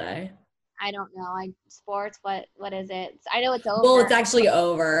single day? I don't know. Sports. What is it? I know it's over. Well, it's actually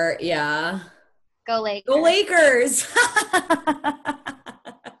over. Yeah. Go Lakers. Go Lakers.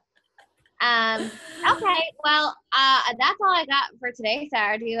 Okay. Well, that's all I got for today,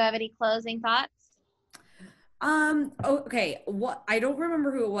 Sarah. Do you have any closing thoughts? Okay. What, I don't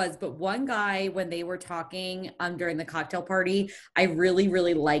remember who it was, but one guy, when they were talking during the cocktail party, I really,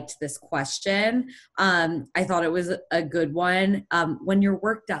 really liked this question. I thought it was a good one. When you're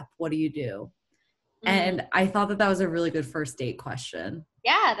worked up, what do you do? Mm-hmm. And I thought that was a really good first date question.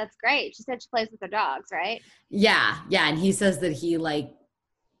 Yeah, that's great. She said she plays with her dogs, right? Yeah. Yeah. And he says that he like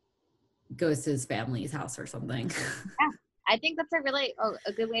goes to his family's house or something. Yeah. I think that's a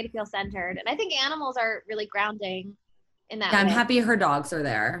good way to feel centered. And I think animals are really grounding in that way. I'm happy her dogs are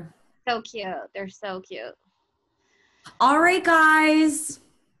there. So cute. They're so cute. All right, guys.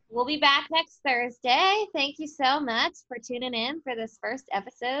 We'll be back next Thursday. Thank you so much for tuning in for this first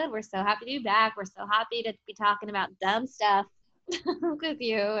episode. We're so happy to be back. We're so happy to be talking about dumb stuff with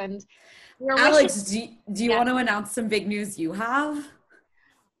you. And Alex, do you want to announce some big news you have?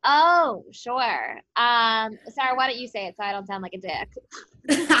 Oh, sure. Sarah, why don't you say it so I don't sound like a dick?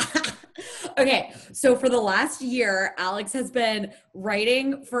 Okay, so for the last year, Alex has been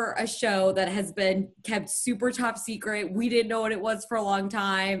writing for a show that has been kept super top secret. We didn't know what it was for a long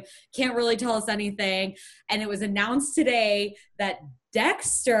time. Can't really tell us anything. And it was announced today that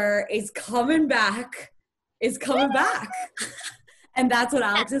Dexter is coming back. And that's what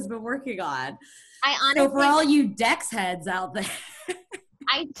Alex has been working on. So for all you Dex heads out there.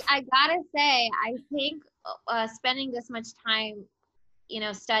 I gotta say, I think spending this much time,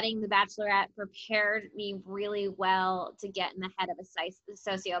 studying The Bachelorette prepared me really well to get in the head of a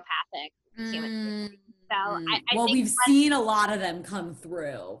sociopathic human. So we've seen a lot of them come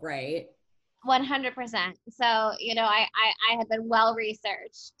through, right? 100%. So, I had been well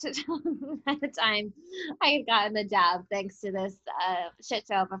researched at the time I had gotten the job thanks to this shit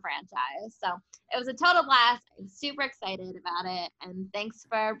show of a franchise. So it was a total blast. I'm super excited about it. And thanks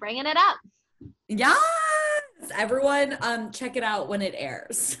for bringing it up. Yes. Everyone, check it out when it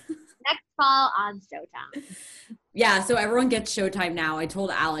airs. Next fall on Showtime. Yeah, so everyone gets Showtime now. I told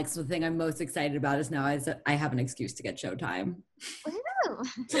Alex the thing I'm most excited about is now I have an excuse to get Showtime.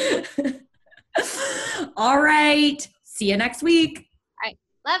 Woohoo! All right. See you next week. All right.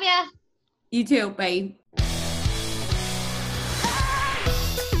 Love ya. You too. Bye.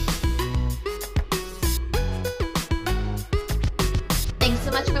 Thanks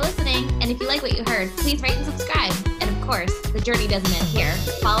so much for listening. And if you like what you heard, please rate and subscribe. And of course, the journey doesn't end here.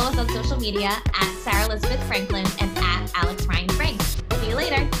 Follow us on social media at Sarah Elizabeth Franklin and at Alex Ryan Frank. See you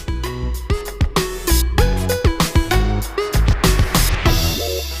later.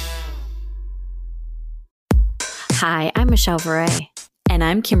 Hi, I'm Michelle Varay. And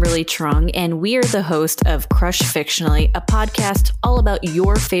I'm Kimberly Trung, and we are the host of Crush Fictionally, a podcast all about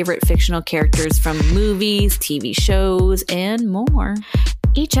your favorite fictional characters from movies, TV shows, and more.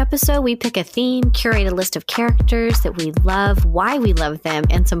 Each episode, we pick a theme, curate a list of characters that we love, why we love them,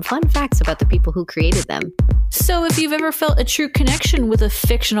 and some fun facts about the people who created them. So if you've ever felt a true connection with a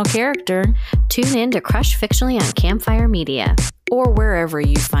fictional character, tune in to Crush Fictionally on Campfire Media. Or wherever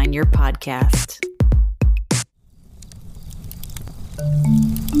you find your podcast.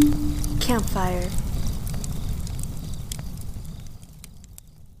 Campfire.